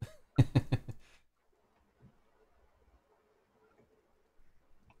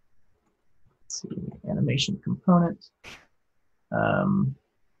 See, animation component.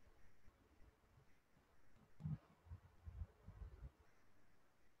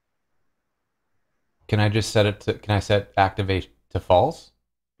 Can I just set it to? Can I set activate to false?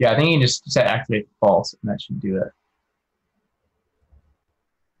 Yeah, I think you can just set activate to false, and that should do it.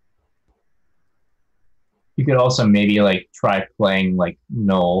 You could also maybe like try playing like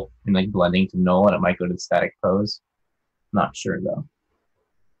null and like blending to null, and it might go to the static pose. Not sure though.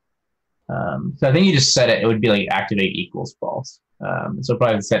 So I think you just set it. It would be like activate equals false. So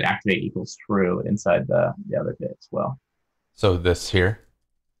probably set activate equals true inside the other bit as well. So this here.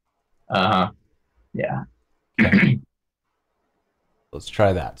 Yeah. Okay. Let's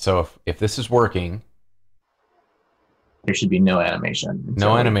try that. So if this is working, there should be no animation.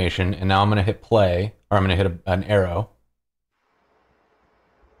 No animation, and now I'm going to hit play, or I'm going to hit an arrow.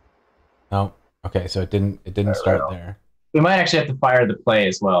 No. Okay, so it didn't start there. We might actually have to fire the play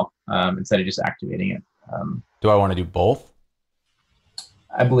as well, instead of just activating it. Do I want to do both?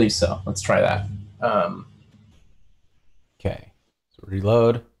 I believe so. Let's try that. Okay. So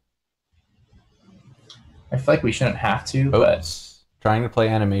reload. I feel like we shouldn't have to, but trying to play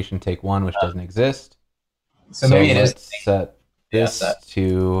animation take 1, which doesn't exist. So maybe it is. Set this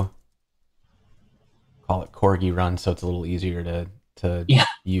to call it Corgi Run, so it's a little easier to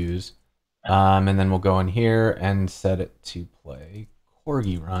use. And then we'll go in here and set it to play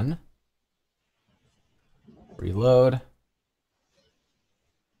Corgi Run. Reload.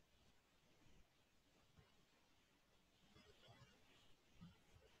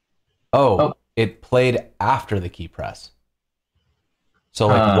 Oh, it played after the key press. So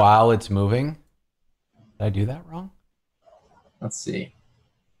like while it's moving. Did I do that wrong? Let's see.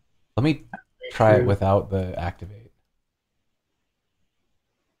 Let me try it without the activate.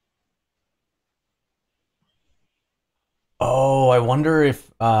 Oh, I wonder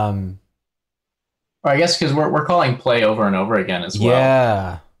if I guess because we're calling play over and over again as well.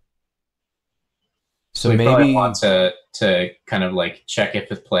 Yeah. So we maybe want to kind of like check if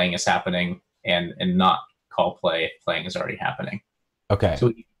the playing is happening and not call play if playing is already happening. Okay.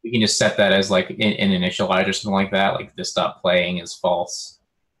 So we can just set that as like in initialize or something like that. Like this stop playing is false.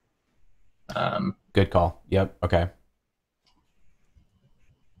 Good call. Yep. Okay.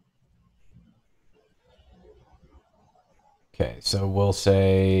 Okay. So we'll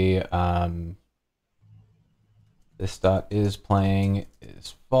say this dot is playing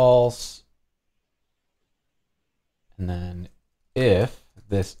is false. And then if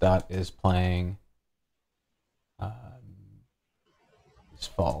this dot is playing is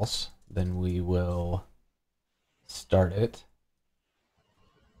false, then we will start it.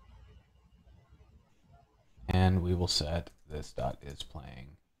 And we will set this dot is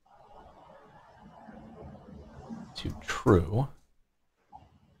playing to true.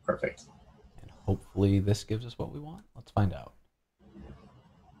 Perfect. And hopefully this gives us what we want. Let's find out.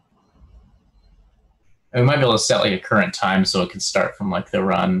 And we might be able to set like a current time so it can start from like the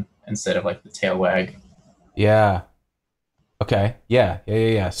run instead of like the tail wag. Yeah. Okay.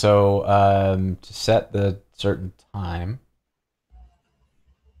 Yeah. So to set the certain time.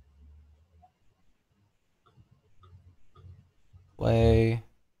 play,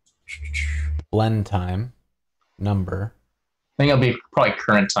 blend time, number. I think it'll be probably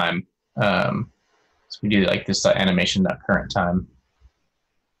current time. So we do like this animation.current time.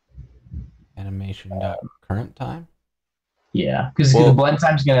 Animation dot current time. Yeah, because the blend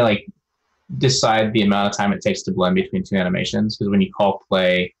time is gonna like decide the amount of time it takes to blend between two animations. Because when you call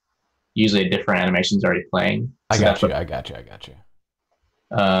play, usually a different animation is already playing. I So got you.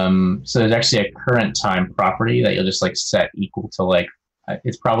 So there's actually a current time property that you'll just like set equal to like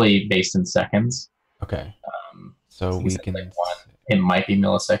it's probably based in seconds. Okay. So we can. Like it might be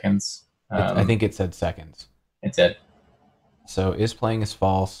milliseconds. I think it said seconds. It did. So is playing is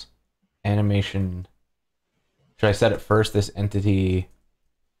false. Animation. Should I set it first? This entity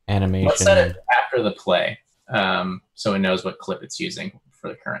animation. Let's set it after the play, so it knows what clip it's using for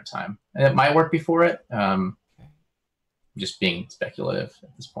the current time. And it might work before it. Just being speculative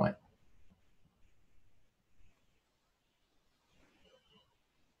at this point.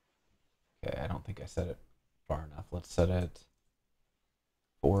 Okay, I don't think I set it far enough. Let's set it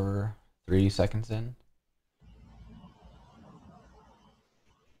 3 seconds in.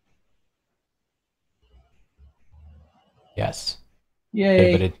 Yes. Yay.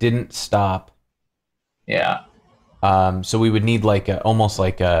 Okay, but it didn't stop. Yeah. So we would need like almost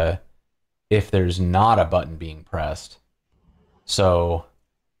like if there's not a button being pressed. So.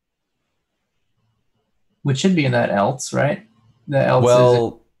 Which should be in that else, right? The else.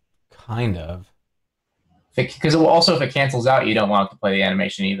 Well, kind of. Because also if it cancels out, you don't want it to play the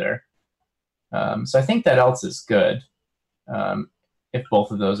animation either. So I think that else is good. If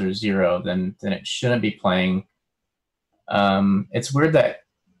both of those are 0, then it shouldn't be playing. It's weird that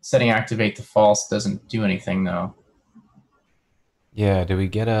setting activate to false doesn't do anything though. Yeah, do we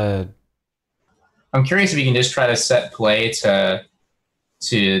get a... I'm curious if you can just try to set play to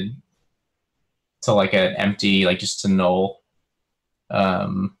like an empty, like just to null.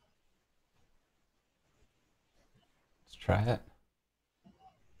 Let's try it.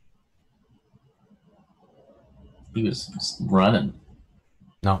 He was just running.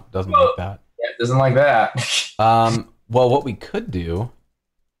 No, doesn't like that. Yeah, it doesn't like that. Well, what we could do,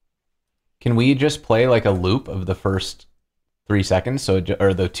 can we just play like a loop of the first 3 seconds, or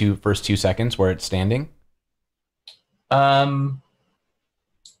the first 2 seconds where it's standing?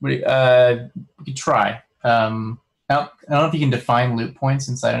 We could try. I don't know if you can define loop points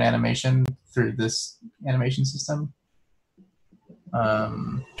inside an animation through this animation system.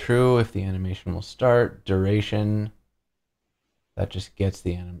 True if the animation will start. Duration. That just gets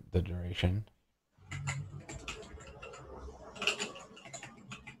the duration.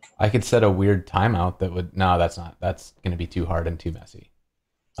 I could set a weird timeout that would... No, that's not. That's going to be too hard and too messy.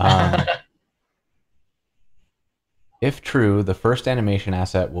 If true, the first animation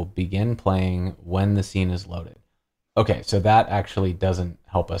asset will begin playing when the scene is loaded. Okay, so that actually doesn't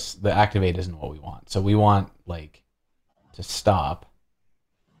help us. The activate isn't what we want. So we want, like, to stop.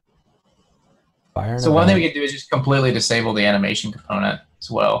 Fire so one thing we could do is just completely disable the animation component as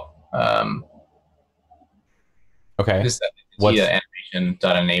well. Okay. Just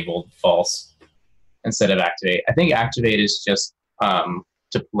animation.enabled false instead of activate. I think activate is just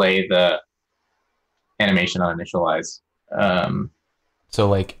to play the animation on initialize. So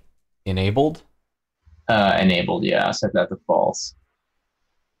like enabled? Enabled, yeah. Set that to false.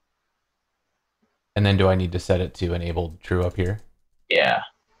 And then do I need to set it to enabled true up here? Yeah.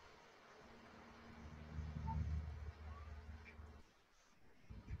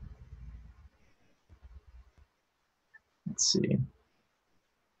 Let's see.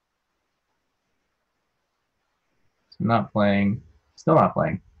 Not playing. Still not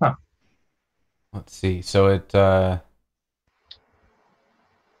playing. Huh. Let's see. So it... Oh,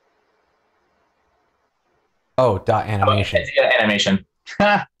 dot animation. Yeah, animation.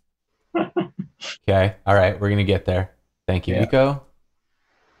 Okay. All right. We're going to get there. Thank you, Nico.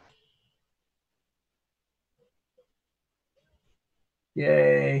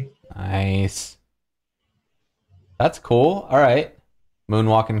 Yay. Nice. That's cool. All right.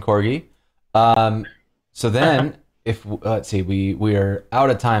 Moonwalking Corgi. So then, let's see, we are out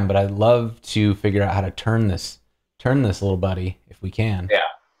of time, but I'd love to figure out how to turn this little buddy if we can. Yeah.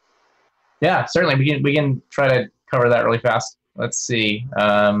 Yeah, certainly. We can try to cover that really fast. Let's see.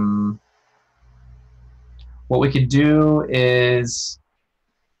 What we could do is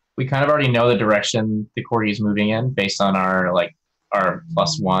we kind of already know the direction the corgi is moving in based on our +1,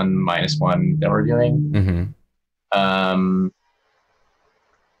 -1 that we're doing. Mm-hmm.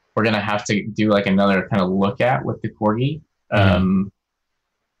 We're gonna have to do like another kind of look at with the corgi.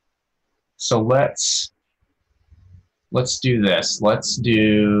 So let's do this. Let's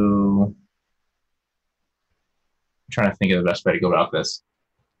do trying to think of the best way to go about this.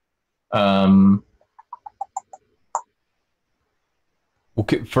 Um,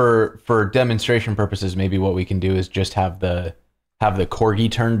 Okay, for demonstration purposes, maybe what we can do is just have the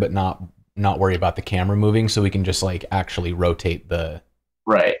corgi turn, but not worry about the camera moving, so we can just like actually rotate the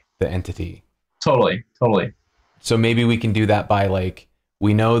right. the entity. Totally. So maybe we can do that by like,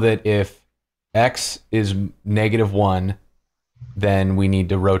 we know that if x is -1, then we need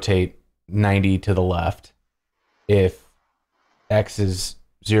to rotate 90 to the left. If x is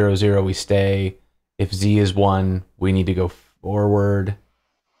 0, 0, we stay. If z is 1, we need to go forward.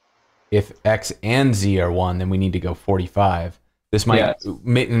 If x and z are 1, then we need to go 45. This might,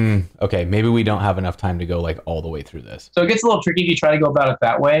 okay, maybe we don't have enough time to go like all the way through this. So it gets a little tricky if you try to go about it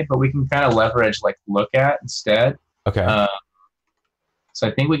that way, but we can kind of leverage like look at instead. Okay. So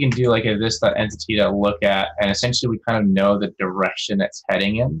I think we can do like a this.entity to look at, and essentially we kind of know the direction it's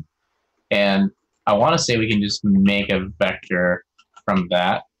heading in. And I want to say we can just make a vector from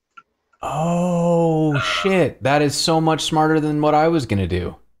that. Oh, shit. That is so much smarter than what I was going to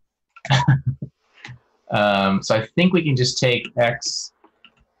do. So I think we can just take x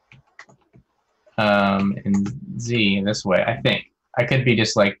and z this way. I think. I could be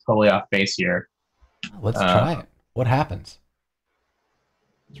just like totally off base here. Let's try it. What happens?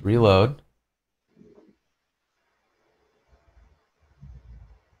 Let's reload.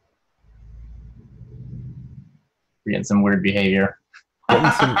 We're getting some weird behavior.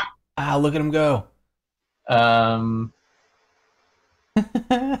 Getting some, look at him go.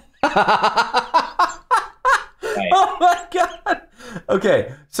 Oh my god.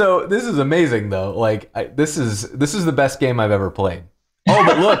 Okay, so this is amazing though. Like this is the best game I've ever played. Oh,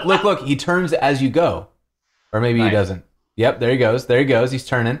 but look, he turns as you go. Or maybe he doesn't. Yep, there he goes. He's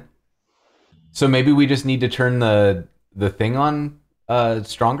turning. So maybe we just need to turn the thing on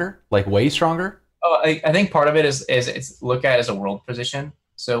stronger, like way stronger. Oh, I think part of it is it's look at as a world position.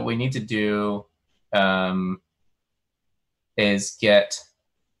 So we need to do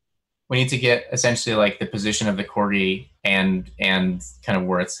we need to get essentially like the position of the corgi and kind of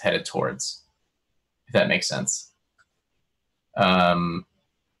where it's headed towards, if that makes sense.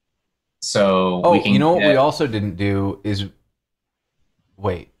 So we can, you know what we also didn't do is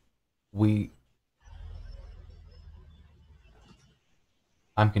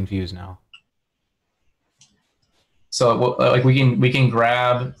I'm confused now. So like we can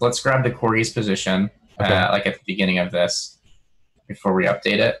grab, let's grab the corgi's position, okay, like at the beginning of this before we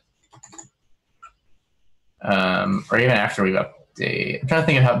update it. Or even after we've updated. I'm trying to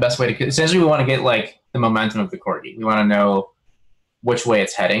think of how the best way to, essentially we want to get like the momentum of the corgi. We want to know which way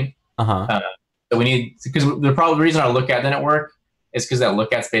it's heading. So we need, because the reason our lookout didn't work is because that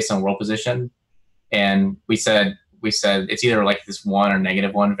lookout's based on world position. And we said it's either like this 1 or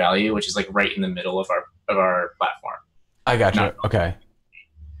 -1 value, which is like right in the middle of our platform. I got you. Okay.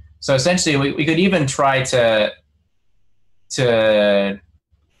 So essentially we could even try to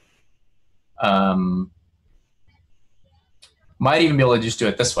might even be able to just do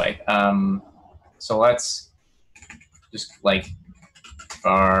it this way. So let's just like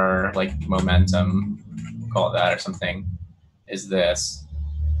our like momentum, call it that or something, is this.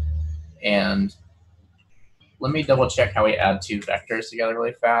 And let me double check how we add two vectors together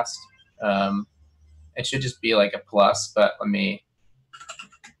really fast. It should just be like a plus, but let me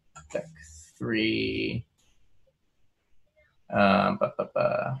check 3.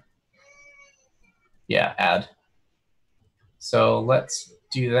 Yeah, add. So let's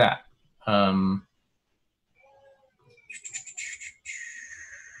do that.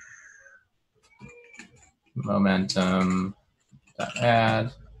 Momentum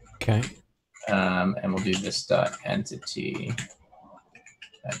add. Okay. And we'll do this dot entity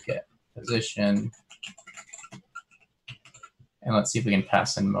get position. And let's see if we can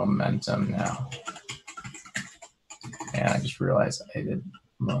pass in momentum now. And I just realized I did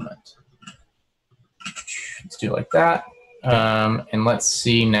moment. Let's do it like that. And let's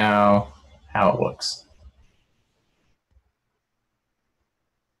see now how it looks.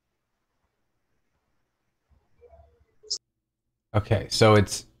 Okay, so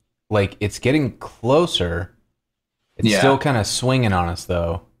it's like it's getting closer. It's still kind of swinging on us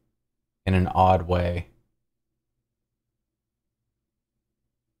though, in an odd way.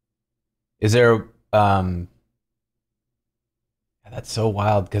 Is there that's so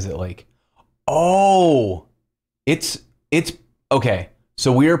wild because it like, oh, it's okay.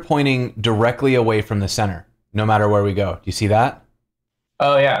 So we are pointing directly away from the center, no matter where we go. Do you see that?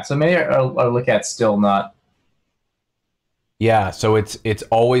 Oh yeah. So maybe our look at still not. Yeah. So it's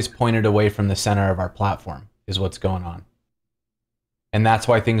always pointed away from the center of our platform is what's going on, and that's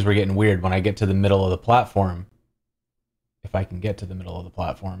why things were getting weird when I get to the middle of the platform. if I can get to the middle of the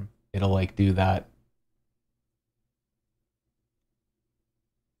platform, it'll like do that.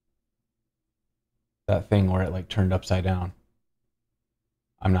 That thing where it like turned upside down.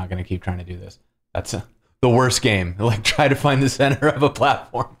 I'm not going to keep trying to do this. That's the worst game. Like try to find the center of a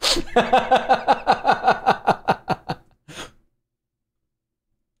platform.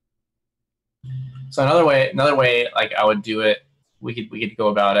 So another way like I would do it, we could go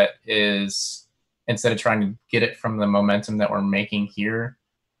about it is instead of trying to get it from the momentum that we're making here,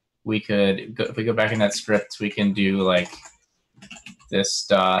 we could go, if we go back in that script, we can do like this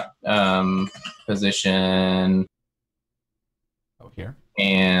dot position here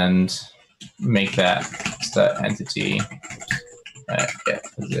and make that the entity get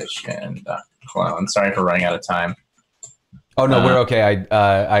position dot clone. Sorry for running out of time. Oh no, we're okay.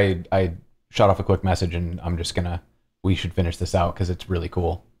 I shot off a quick message, and I'm just gonna. We should finish this out because it's really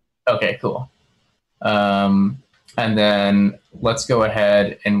cool. Okay, cool. And then let's go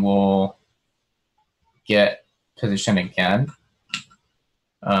ahead and we'll get position again.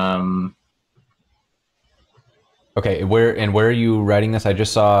 Okay, where are you writing this? I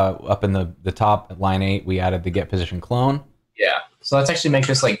just saw up in the top at line 8, we added the get position clone. Yeah. So let's actually make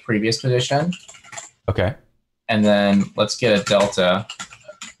this like previous position. Okay. And then let's get a delta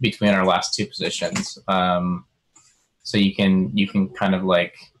between our last two positions. So you can kind of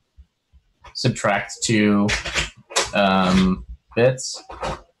like subtract 2 bits.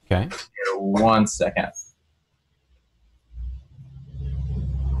 Okay. Here, 1 second.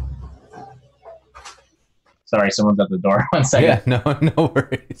 Sorry, someone's at the door. 1 second. Yeah, no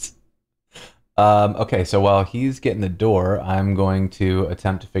worries. Okay, so while he's getting the door, I'm going to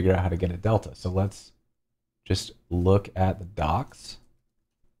attempt to figure out how to get a delta. So let's just look at the docs.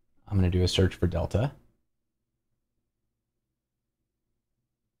 I'm going to do a search for delta.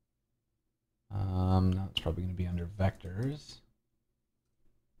 No, it's probably going to be under vectors.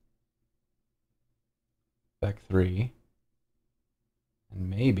 Vec3. And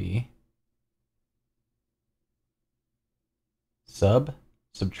maybe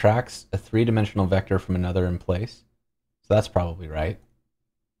subtracts a 3-dimensional vector from another in place. So that's probably right.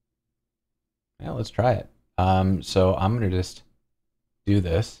 Yeah, let's try it. So I'm going to just do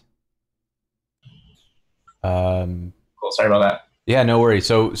this. Cool. Sorry about that. Yeah, no worries.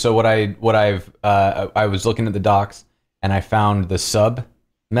 So I was looking at the docs and I found the sub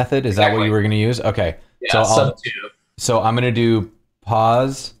method. Is that what you were going to use? Okay. Yeah, so sub 2. So I'm going to do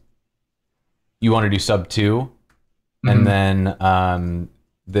pause. You want to do sub 2, and then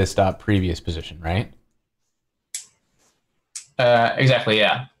this dot previous position, right? Exactly.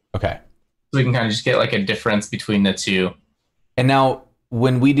 Yeah. Okay. So we can kind of just get like a difference between the two. And now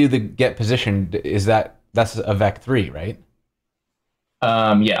when we do the get position, that's a vec3, right?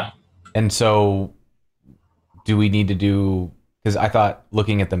 Yeah. And so do we need to do, because I thought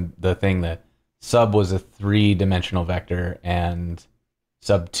looking at the thing that sub was a 3-dimensional vector and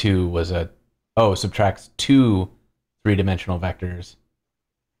sub 2 was subtracts 2 3-dimensional vectors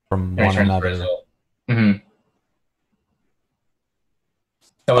from one another. Mm-hmm.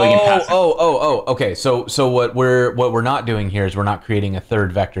 Okay. So what we're not doing here is we're not creating a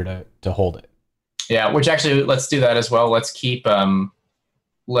third vector to hold it. Yeah, which actually let's do that as well. Let's keep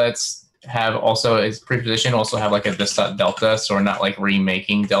let's have also as preposition also have like a this dot delta, so we're not like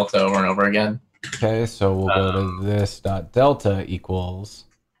remaking delta over and over again. Okay, so we'll go to this dot delta equals,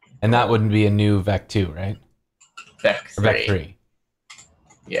 and that wouldn't be a new vec2, right? Vec3.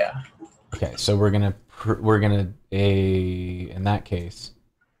 Yeah. Okay, so we're gonna in that case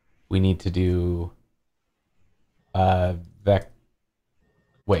we need to do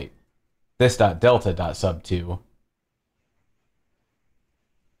this dot delta dot sub 2.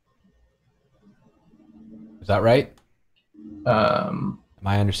 Is that right? Am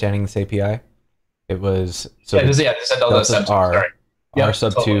I understanding this API? It was this delta sub 2. R, sorry. R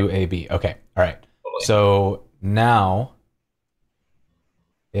sub totally. 2 AB. Okay, all right. Totally. So now,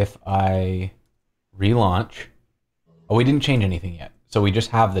 if I relaunch, we didn't change anything yet. So we just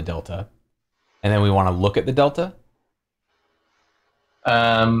have the delta, and then we want to look at the delta.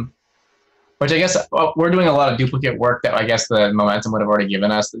 Which I guess we're doing a lot of duplicate work that I guess the momentum would have already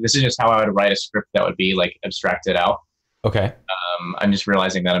given us. This is just how I would write a script that would be like abstracted out. Okay. I'm just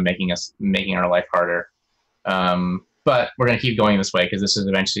realizing that I'm making our life harder. But we're gonna keep going this way because this is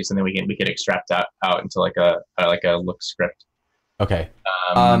eventually something we could extract out into like a look script. Okay.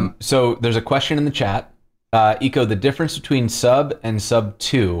 So there's a question in the chat. Eco, the difference between sub and sub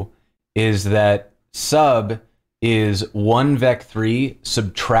 2 is that sub is one vec3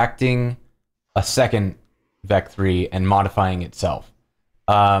 subtracting a second vec3 and modifying itself.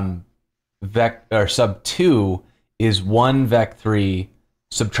 Sub 2 is one vec3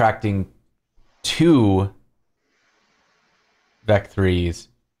 subtracting two vec3s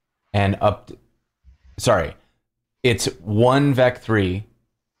and sorry, it's one vec3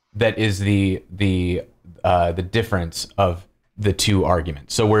 that is the difference of the two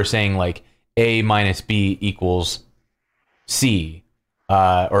arguments. So we're saying like A minus B equals C,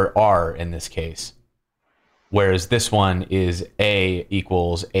 or R in this case, whereas this one is A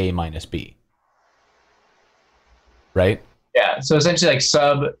equals A minus B, right? Yeah. So essentially, like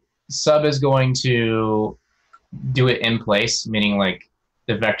sub is going to do it in place, meaning like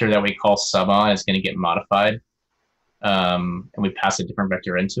the vector that we call sub on is going to get modified, and we pass a different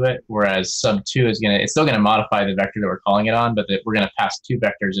vector into it. Whereas sub 2 is it's still going to modify the vector that we're calling it on, but we're going to pass two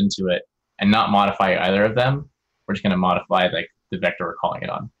vectors into it and not modify either of them. We're just going to modify like the vector we're calling it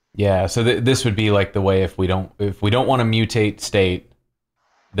on. Yeah. So this would be like the way if we don't want to mutate state,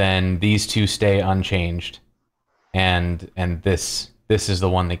 then these two stay unchanged, and this is the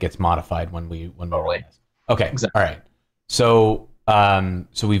one that gets modified when we run this. Okay. Exactly. All right. So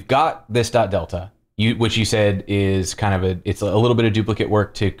so we've got this dot delta, which you said is kind of it's a little bit of duplicate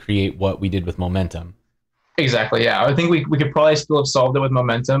work to create what we did with momentum. Exactly. Yeah. I think we could probably still have solved it with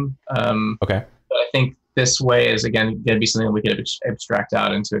momentum. Okay. But I think this way is again going to be something that we could abstract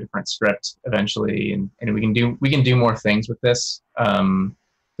out into a different script eventually, and we can do more things with this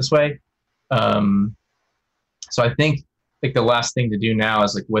this way. So I think like the last thing to do now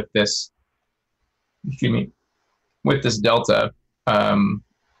is like with this, with this delta,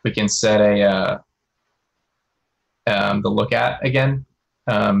 we can set the look at again,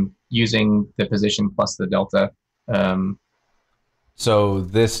 using the position plus the delta. So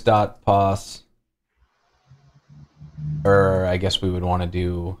this dot pos, or I guess we would want to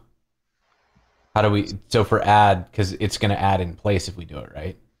do, how do we, so for add, because it's going to add in place if we do it,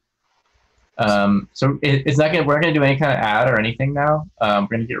 right? So it's not going to, we're not going to do any kind of add or anything now. We're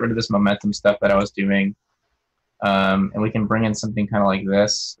going to get rid of this momentum stuff that I was doing. And we can bring in something kind of like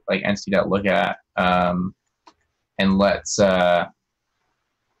this, like entity.lookat, and let's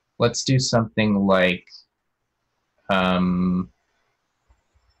do something like,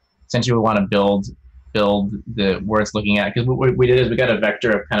 essentially we want to build the where it's looking at, because what we did is we got a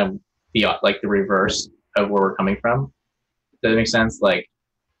vector of kind of the reverse of where we're coming from. Does that make sense? Like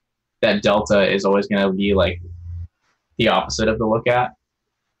that delta is always going to be like the opposite of the look at.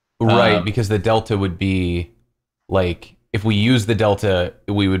 Right, because the delta would be like, if we use the delta,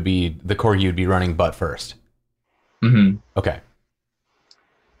 the corgi would be running but first. Mm-hmm. Okay.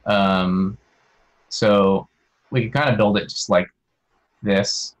 So we can kind of build it just like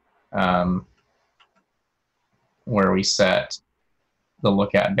this, where we set the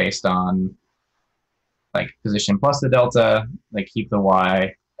look at based on like position plus the delta, like keep the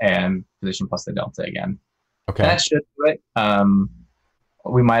Y, and position plus the delta again. Okay. And that should do it.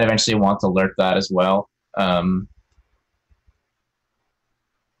 We might eventually want to alert that as well.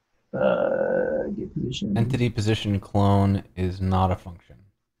 Get position. Entity position clone is not a function.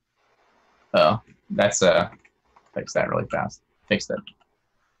 Oh, that's fix that really fast. Fixed it.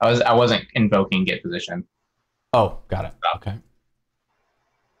 I wasn't invoking get position. Oh, got it. Okay.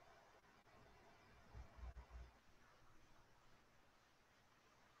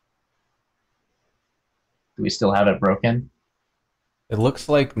 Do we still have it broken? It looks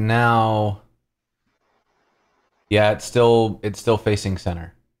like now, yeah, it's still facing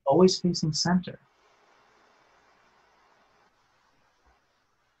center. Always facing center.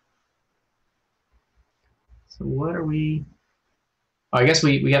 So what are we? Oh, I guess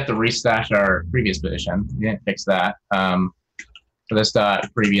we have to restash our previous position. We didn't fix that. For this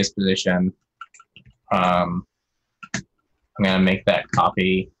previous position, I'm gonna make that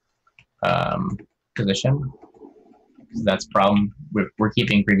copy position. That's a problem. We're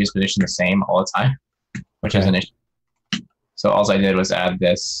keeping previous position the same all the time, which is an issue. So all I did was add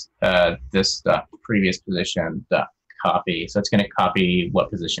this previous position copy. So it's going to copy what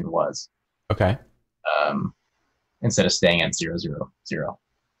position was. Okay. Instead of staying at 0, 0, 0.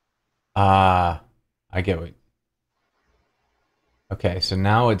 I get what. Okay, so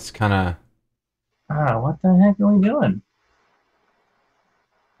now it's kind of. What the heck are we doing?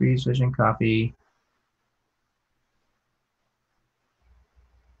 Previous position copy.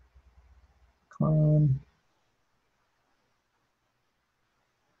 Clone.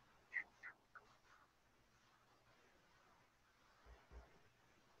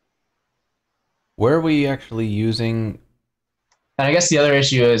 Where are we actually using? And I guess the other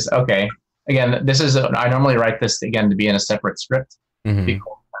issue is, okay, again, this is, I normally write this again to be in a separate script, Mm-hmm. be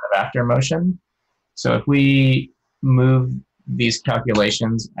called kind of after motion. So if we move these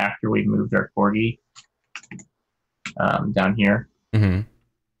calculations after we've moved our corgi, down here. Mm-hmm.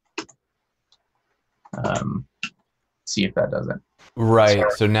 See if that does it. Right.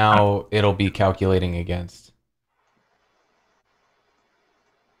 Sorry. So now it'll be calculating against.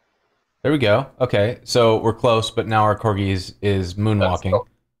 There we go. Okay. So we're close, but now our corgi is moonwalking.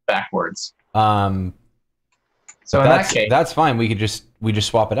 Backwards. So in that case, that's fine. We just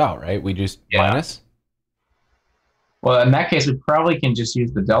swap it out, right? We just minus. Well, in that case, we probably can just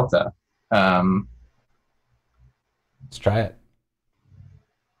use the delta. Let's try it.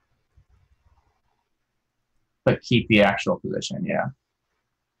 But keep the actual position, yeah.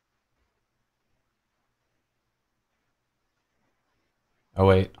 Oh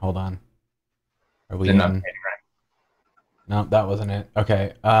wait, hold on. Are we Didn't in? update, right? No, that wasn't it.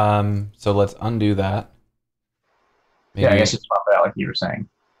 Okay. So let's undo that. Maybe Yeah, I guess just swap it out like you were saying.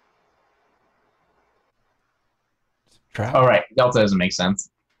 subtract. Oh, right. Delta doesn't make sense.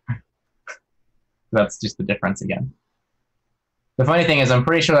 That's just the difference again. The funny thing is, I'm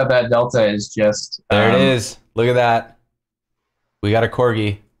pretty sure that delta is just... There it is. Look at that. We got a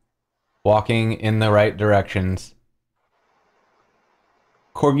corgi walking in the right directions.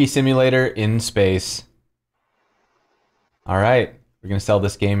 Corgi simulator in space. All right. We're going to sell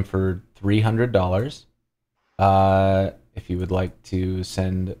this game for $300. If you would like to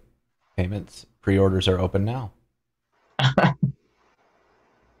send payments, pre-orders are open now.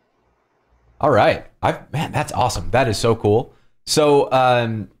 All right. Man, that's awesome. That is so cool. So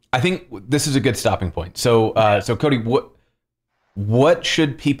I think this is a good stopping point. So so Cody, what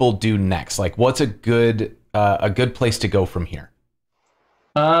should people do next? Like, what's a good place to go from here?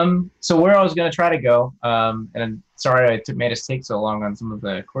 So where I was going to try to go, and I'm sorry I made us take so long on some of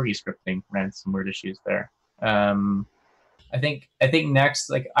the corgi scripting, ran into some weird issues there. I think next,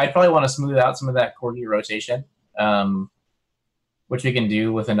 like, I'd probably want to smooth out some of that corgi rotation, which we can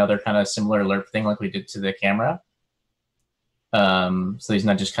do with another kind of similar lerp thing like we did to the camera. So he's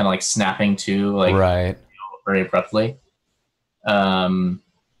not just kind of like snapping to, like, right, very abruptly. So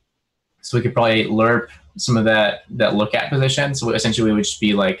we could probably lerp some of that look at position. So essentially we would just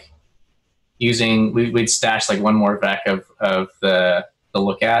be like we'd stash like one more vec of the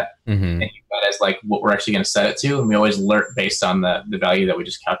look at, and use that as like what we're actually going to set it to. And we always lerp based on the value that we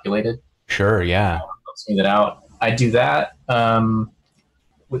just calculated. Sure, yeah. Smooth it out. I do that.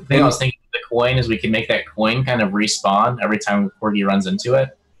 The thing I was thinking of the coin is we could make that coin kind of respawn every time corgi runs into it.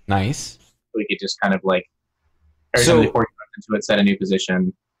 Nice. We could just kind of like every time the corgi runs into it, set a new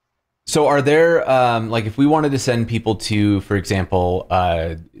position. So are there, like, if we wanted to send people to, for example,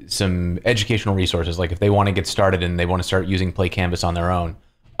 some educational resources, like if they want to get started and they want to start using Play Canvas on their own,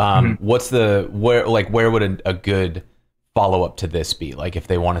 where would a good follow-up to this be? Like if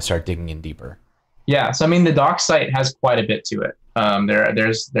they want to start digging in deeper? Yeah, so I mean, the doc site has quite a bit to it.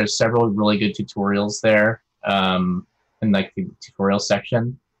 There's several really good tutorials there, in like the tutorial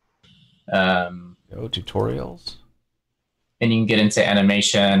section. Tutorials? And you can get into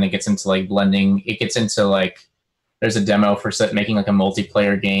animation. It gets into like blending. It gets into like, there's a demo for making like a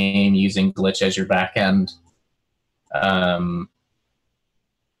multiplayer game using glitch as your backend.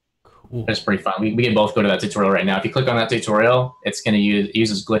 Cool. It's pretty fun. We can both go to that tutorial right now. If you click on that tutorial, it's going to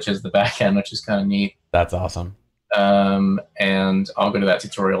uses glitch as the backend, which is kind of neat. That's awesome. And I'll go to that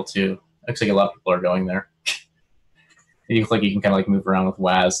tutorial too. Looks like a lot of people are going there. It looks like you can kind of like move around with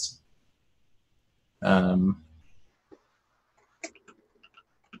WASD.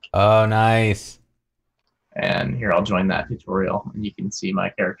 Oh, nice. And here, I'll join that tutorial, and you can see my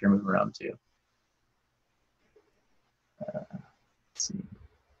character move around too. Let's see.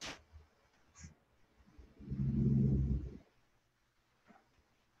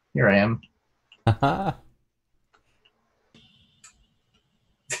 Here I am.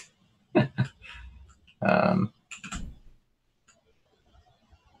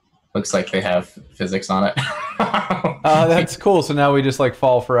 Looks like they have physics on it. That's cool. So now we just like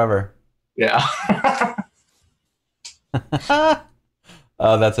fall forever. Yeah.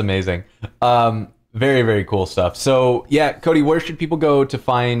 That's amazing. Very, very cool stuff. So yeah, Cody, where should people go to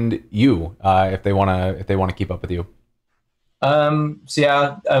find you if they wanna keep up with you? So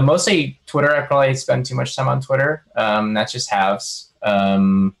yeah, mostly Twitter. I probably spend too much time on Twitter. That's just halves.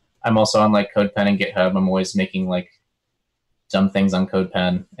 I'm also on like CodePen and GitHub. I'm always making like dumb things on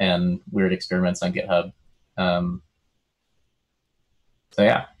CodePen and weird experiments on GitHub. So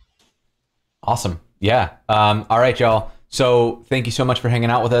yeah. Awesome. Yeah. All right, y'all. So thank you so much for hanging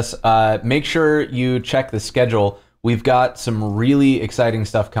out with us. Make sure you check the schedule. We've got some really exciting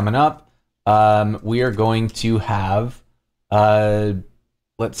stuff coming up. We are going to have,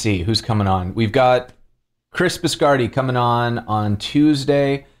 let's see, who's coming on. We've got Chris Biscardi coming on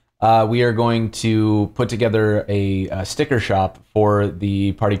Tuesday. we are going to put together a sticker shop for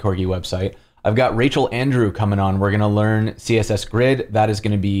the Party Corgi website. I've got Rachel Andrew coming on. We're going to learn CSS Grid. That is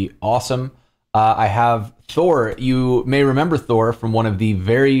going to be awesome. I have Thor. You may remember Thor from one of the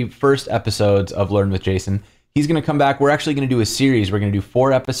very first episodes of Learn with Jason. He's going to come back. We're actually going to do a series. We're going to do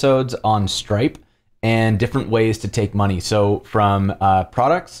 4 episodes on Stripe and different ways to take money. So from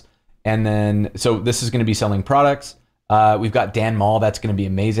products, and then, so this is going to be selling products. We've got Dan Mall. That's going to be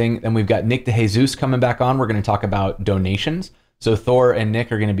amazing. Then we've got Nick DeJesus coming back on. We're going to talk about donations. So Thor and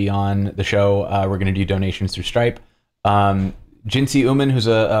Nick are going to be on the show. We're going to do donations through Stripe. Jincy Uman, who's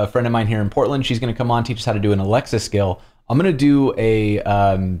a friend of mine here in Portland, she's going to come on, teach us how to do an Alexa skill. I'm going to do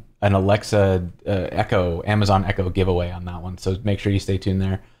an Alexa Echo, Amazon Echo giveaway on that one. So make sure you stay tuned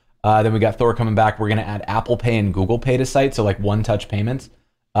there. Then we got Thor coming back. We're going to add Apple Pay and Google Pay to site, so like one-touch payments.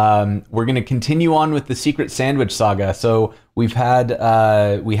 We're going to continue on with the Secret Sandwich saga. So we had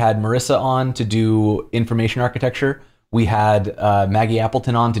Marissa on to do information architecture. We had Maggie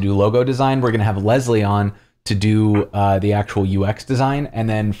Appleton on to do logo design. We're going to have Leslie on to do the actual UX design. And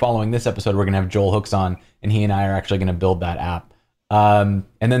then following this episode, we're going to have Joel Hooks on, and he and I are actually going to build that app. And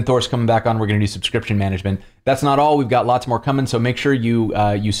then Thor's coming back on. We're going to do subscription management. That's not all. We've got lots more coming. So make sure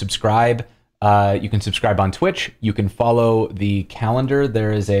you subscribe. You can subscribe on Twitch. You can follow the calendar.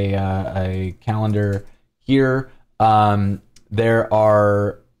 There is a calendar here. There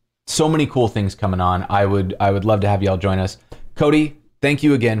are so many cool things coming on. I would love to have y'all join us. Cody, thank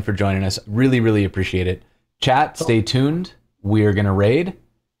you again for joining us. Really, really appreciate it. Chat, stay tuned. We are going to raid,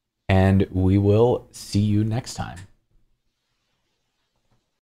 and we will see you next time.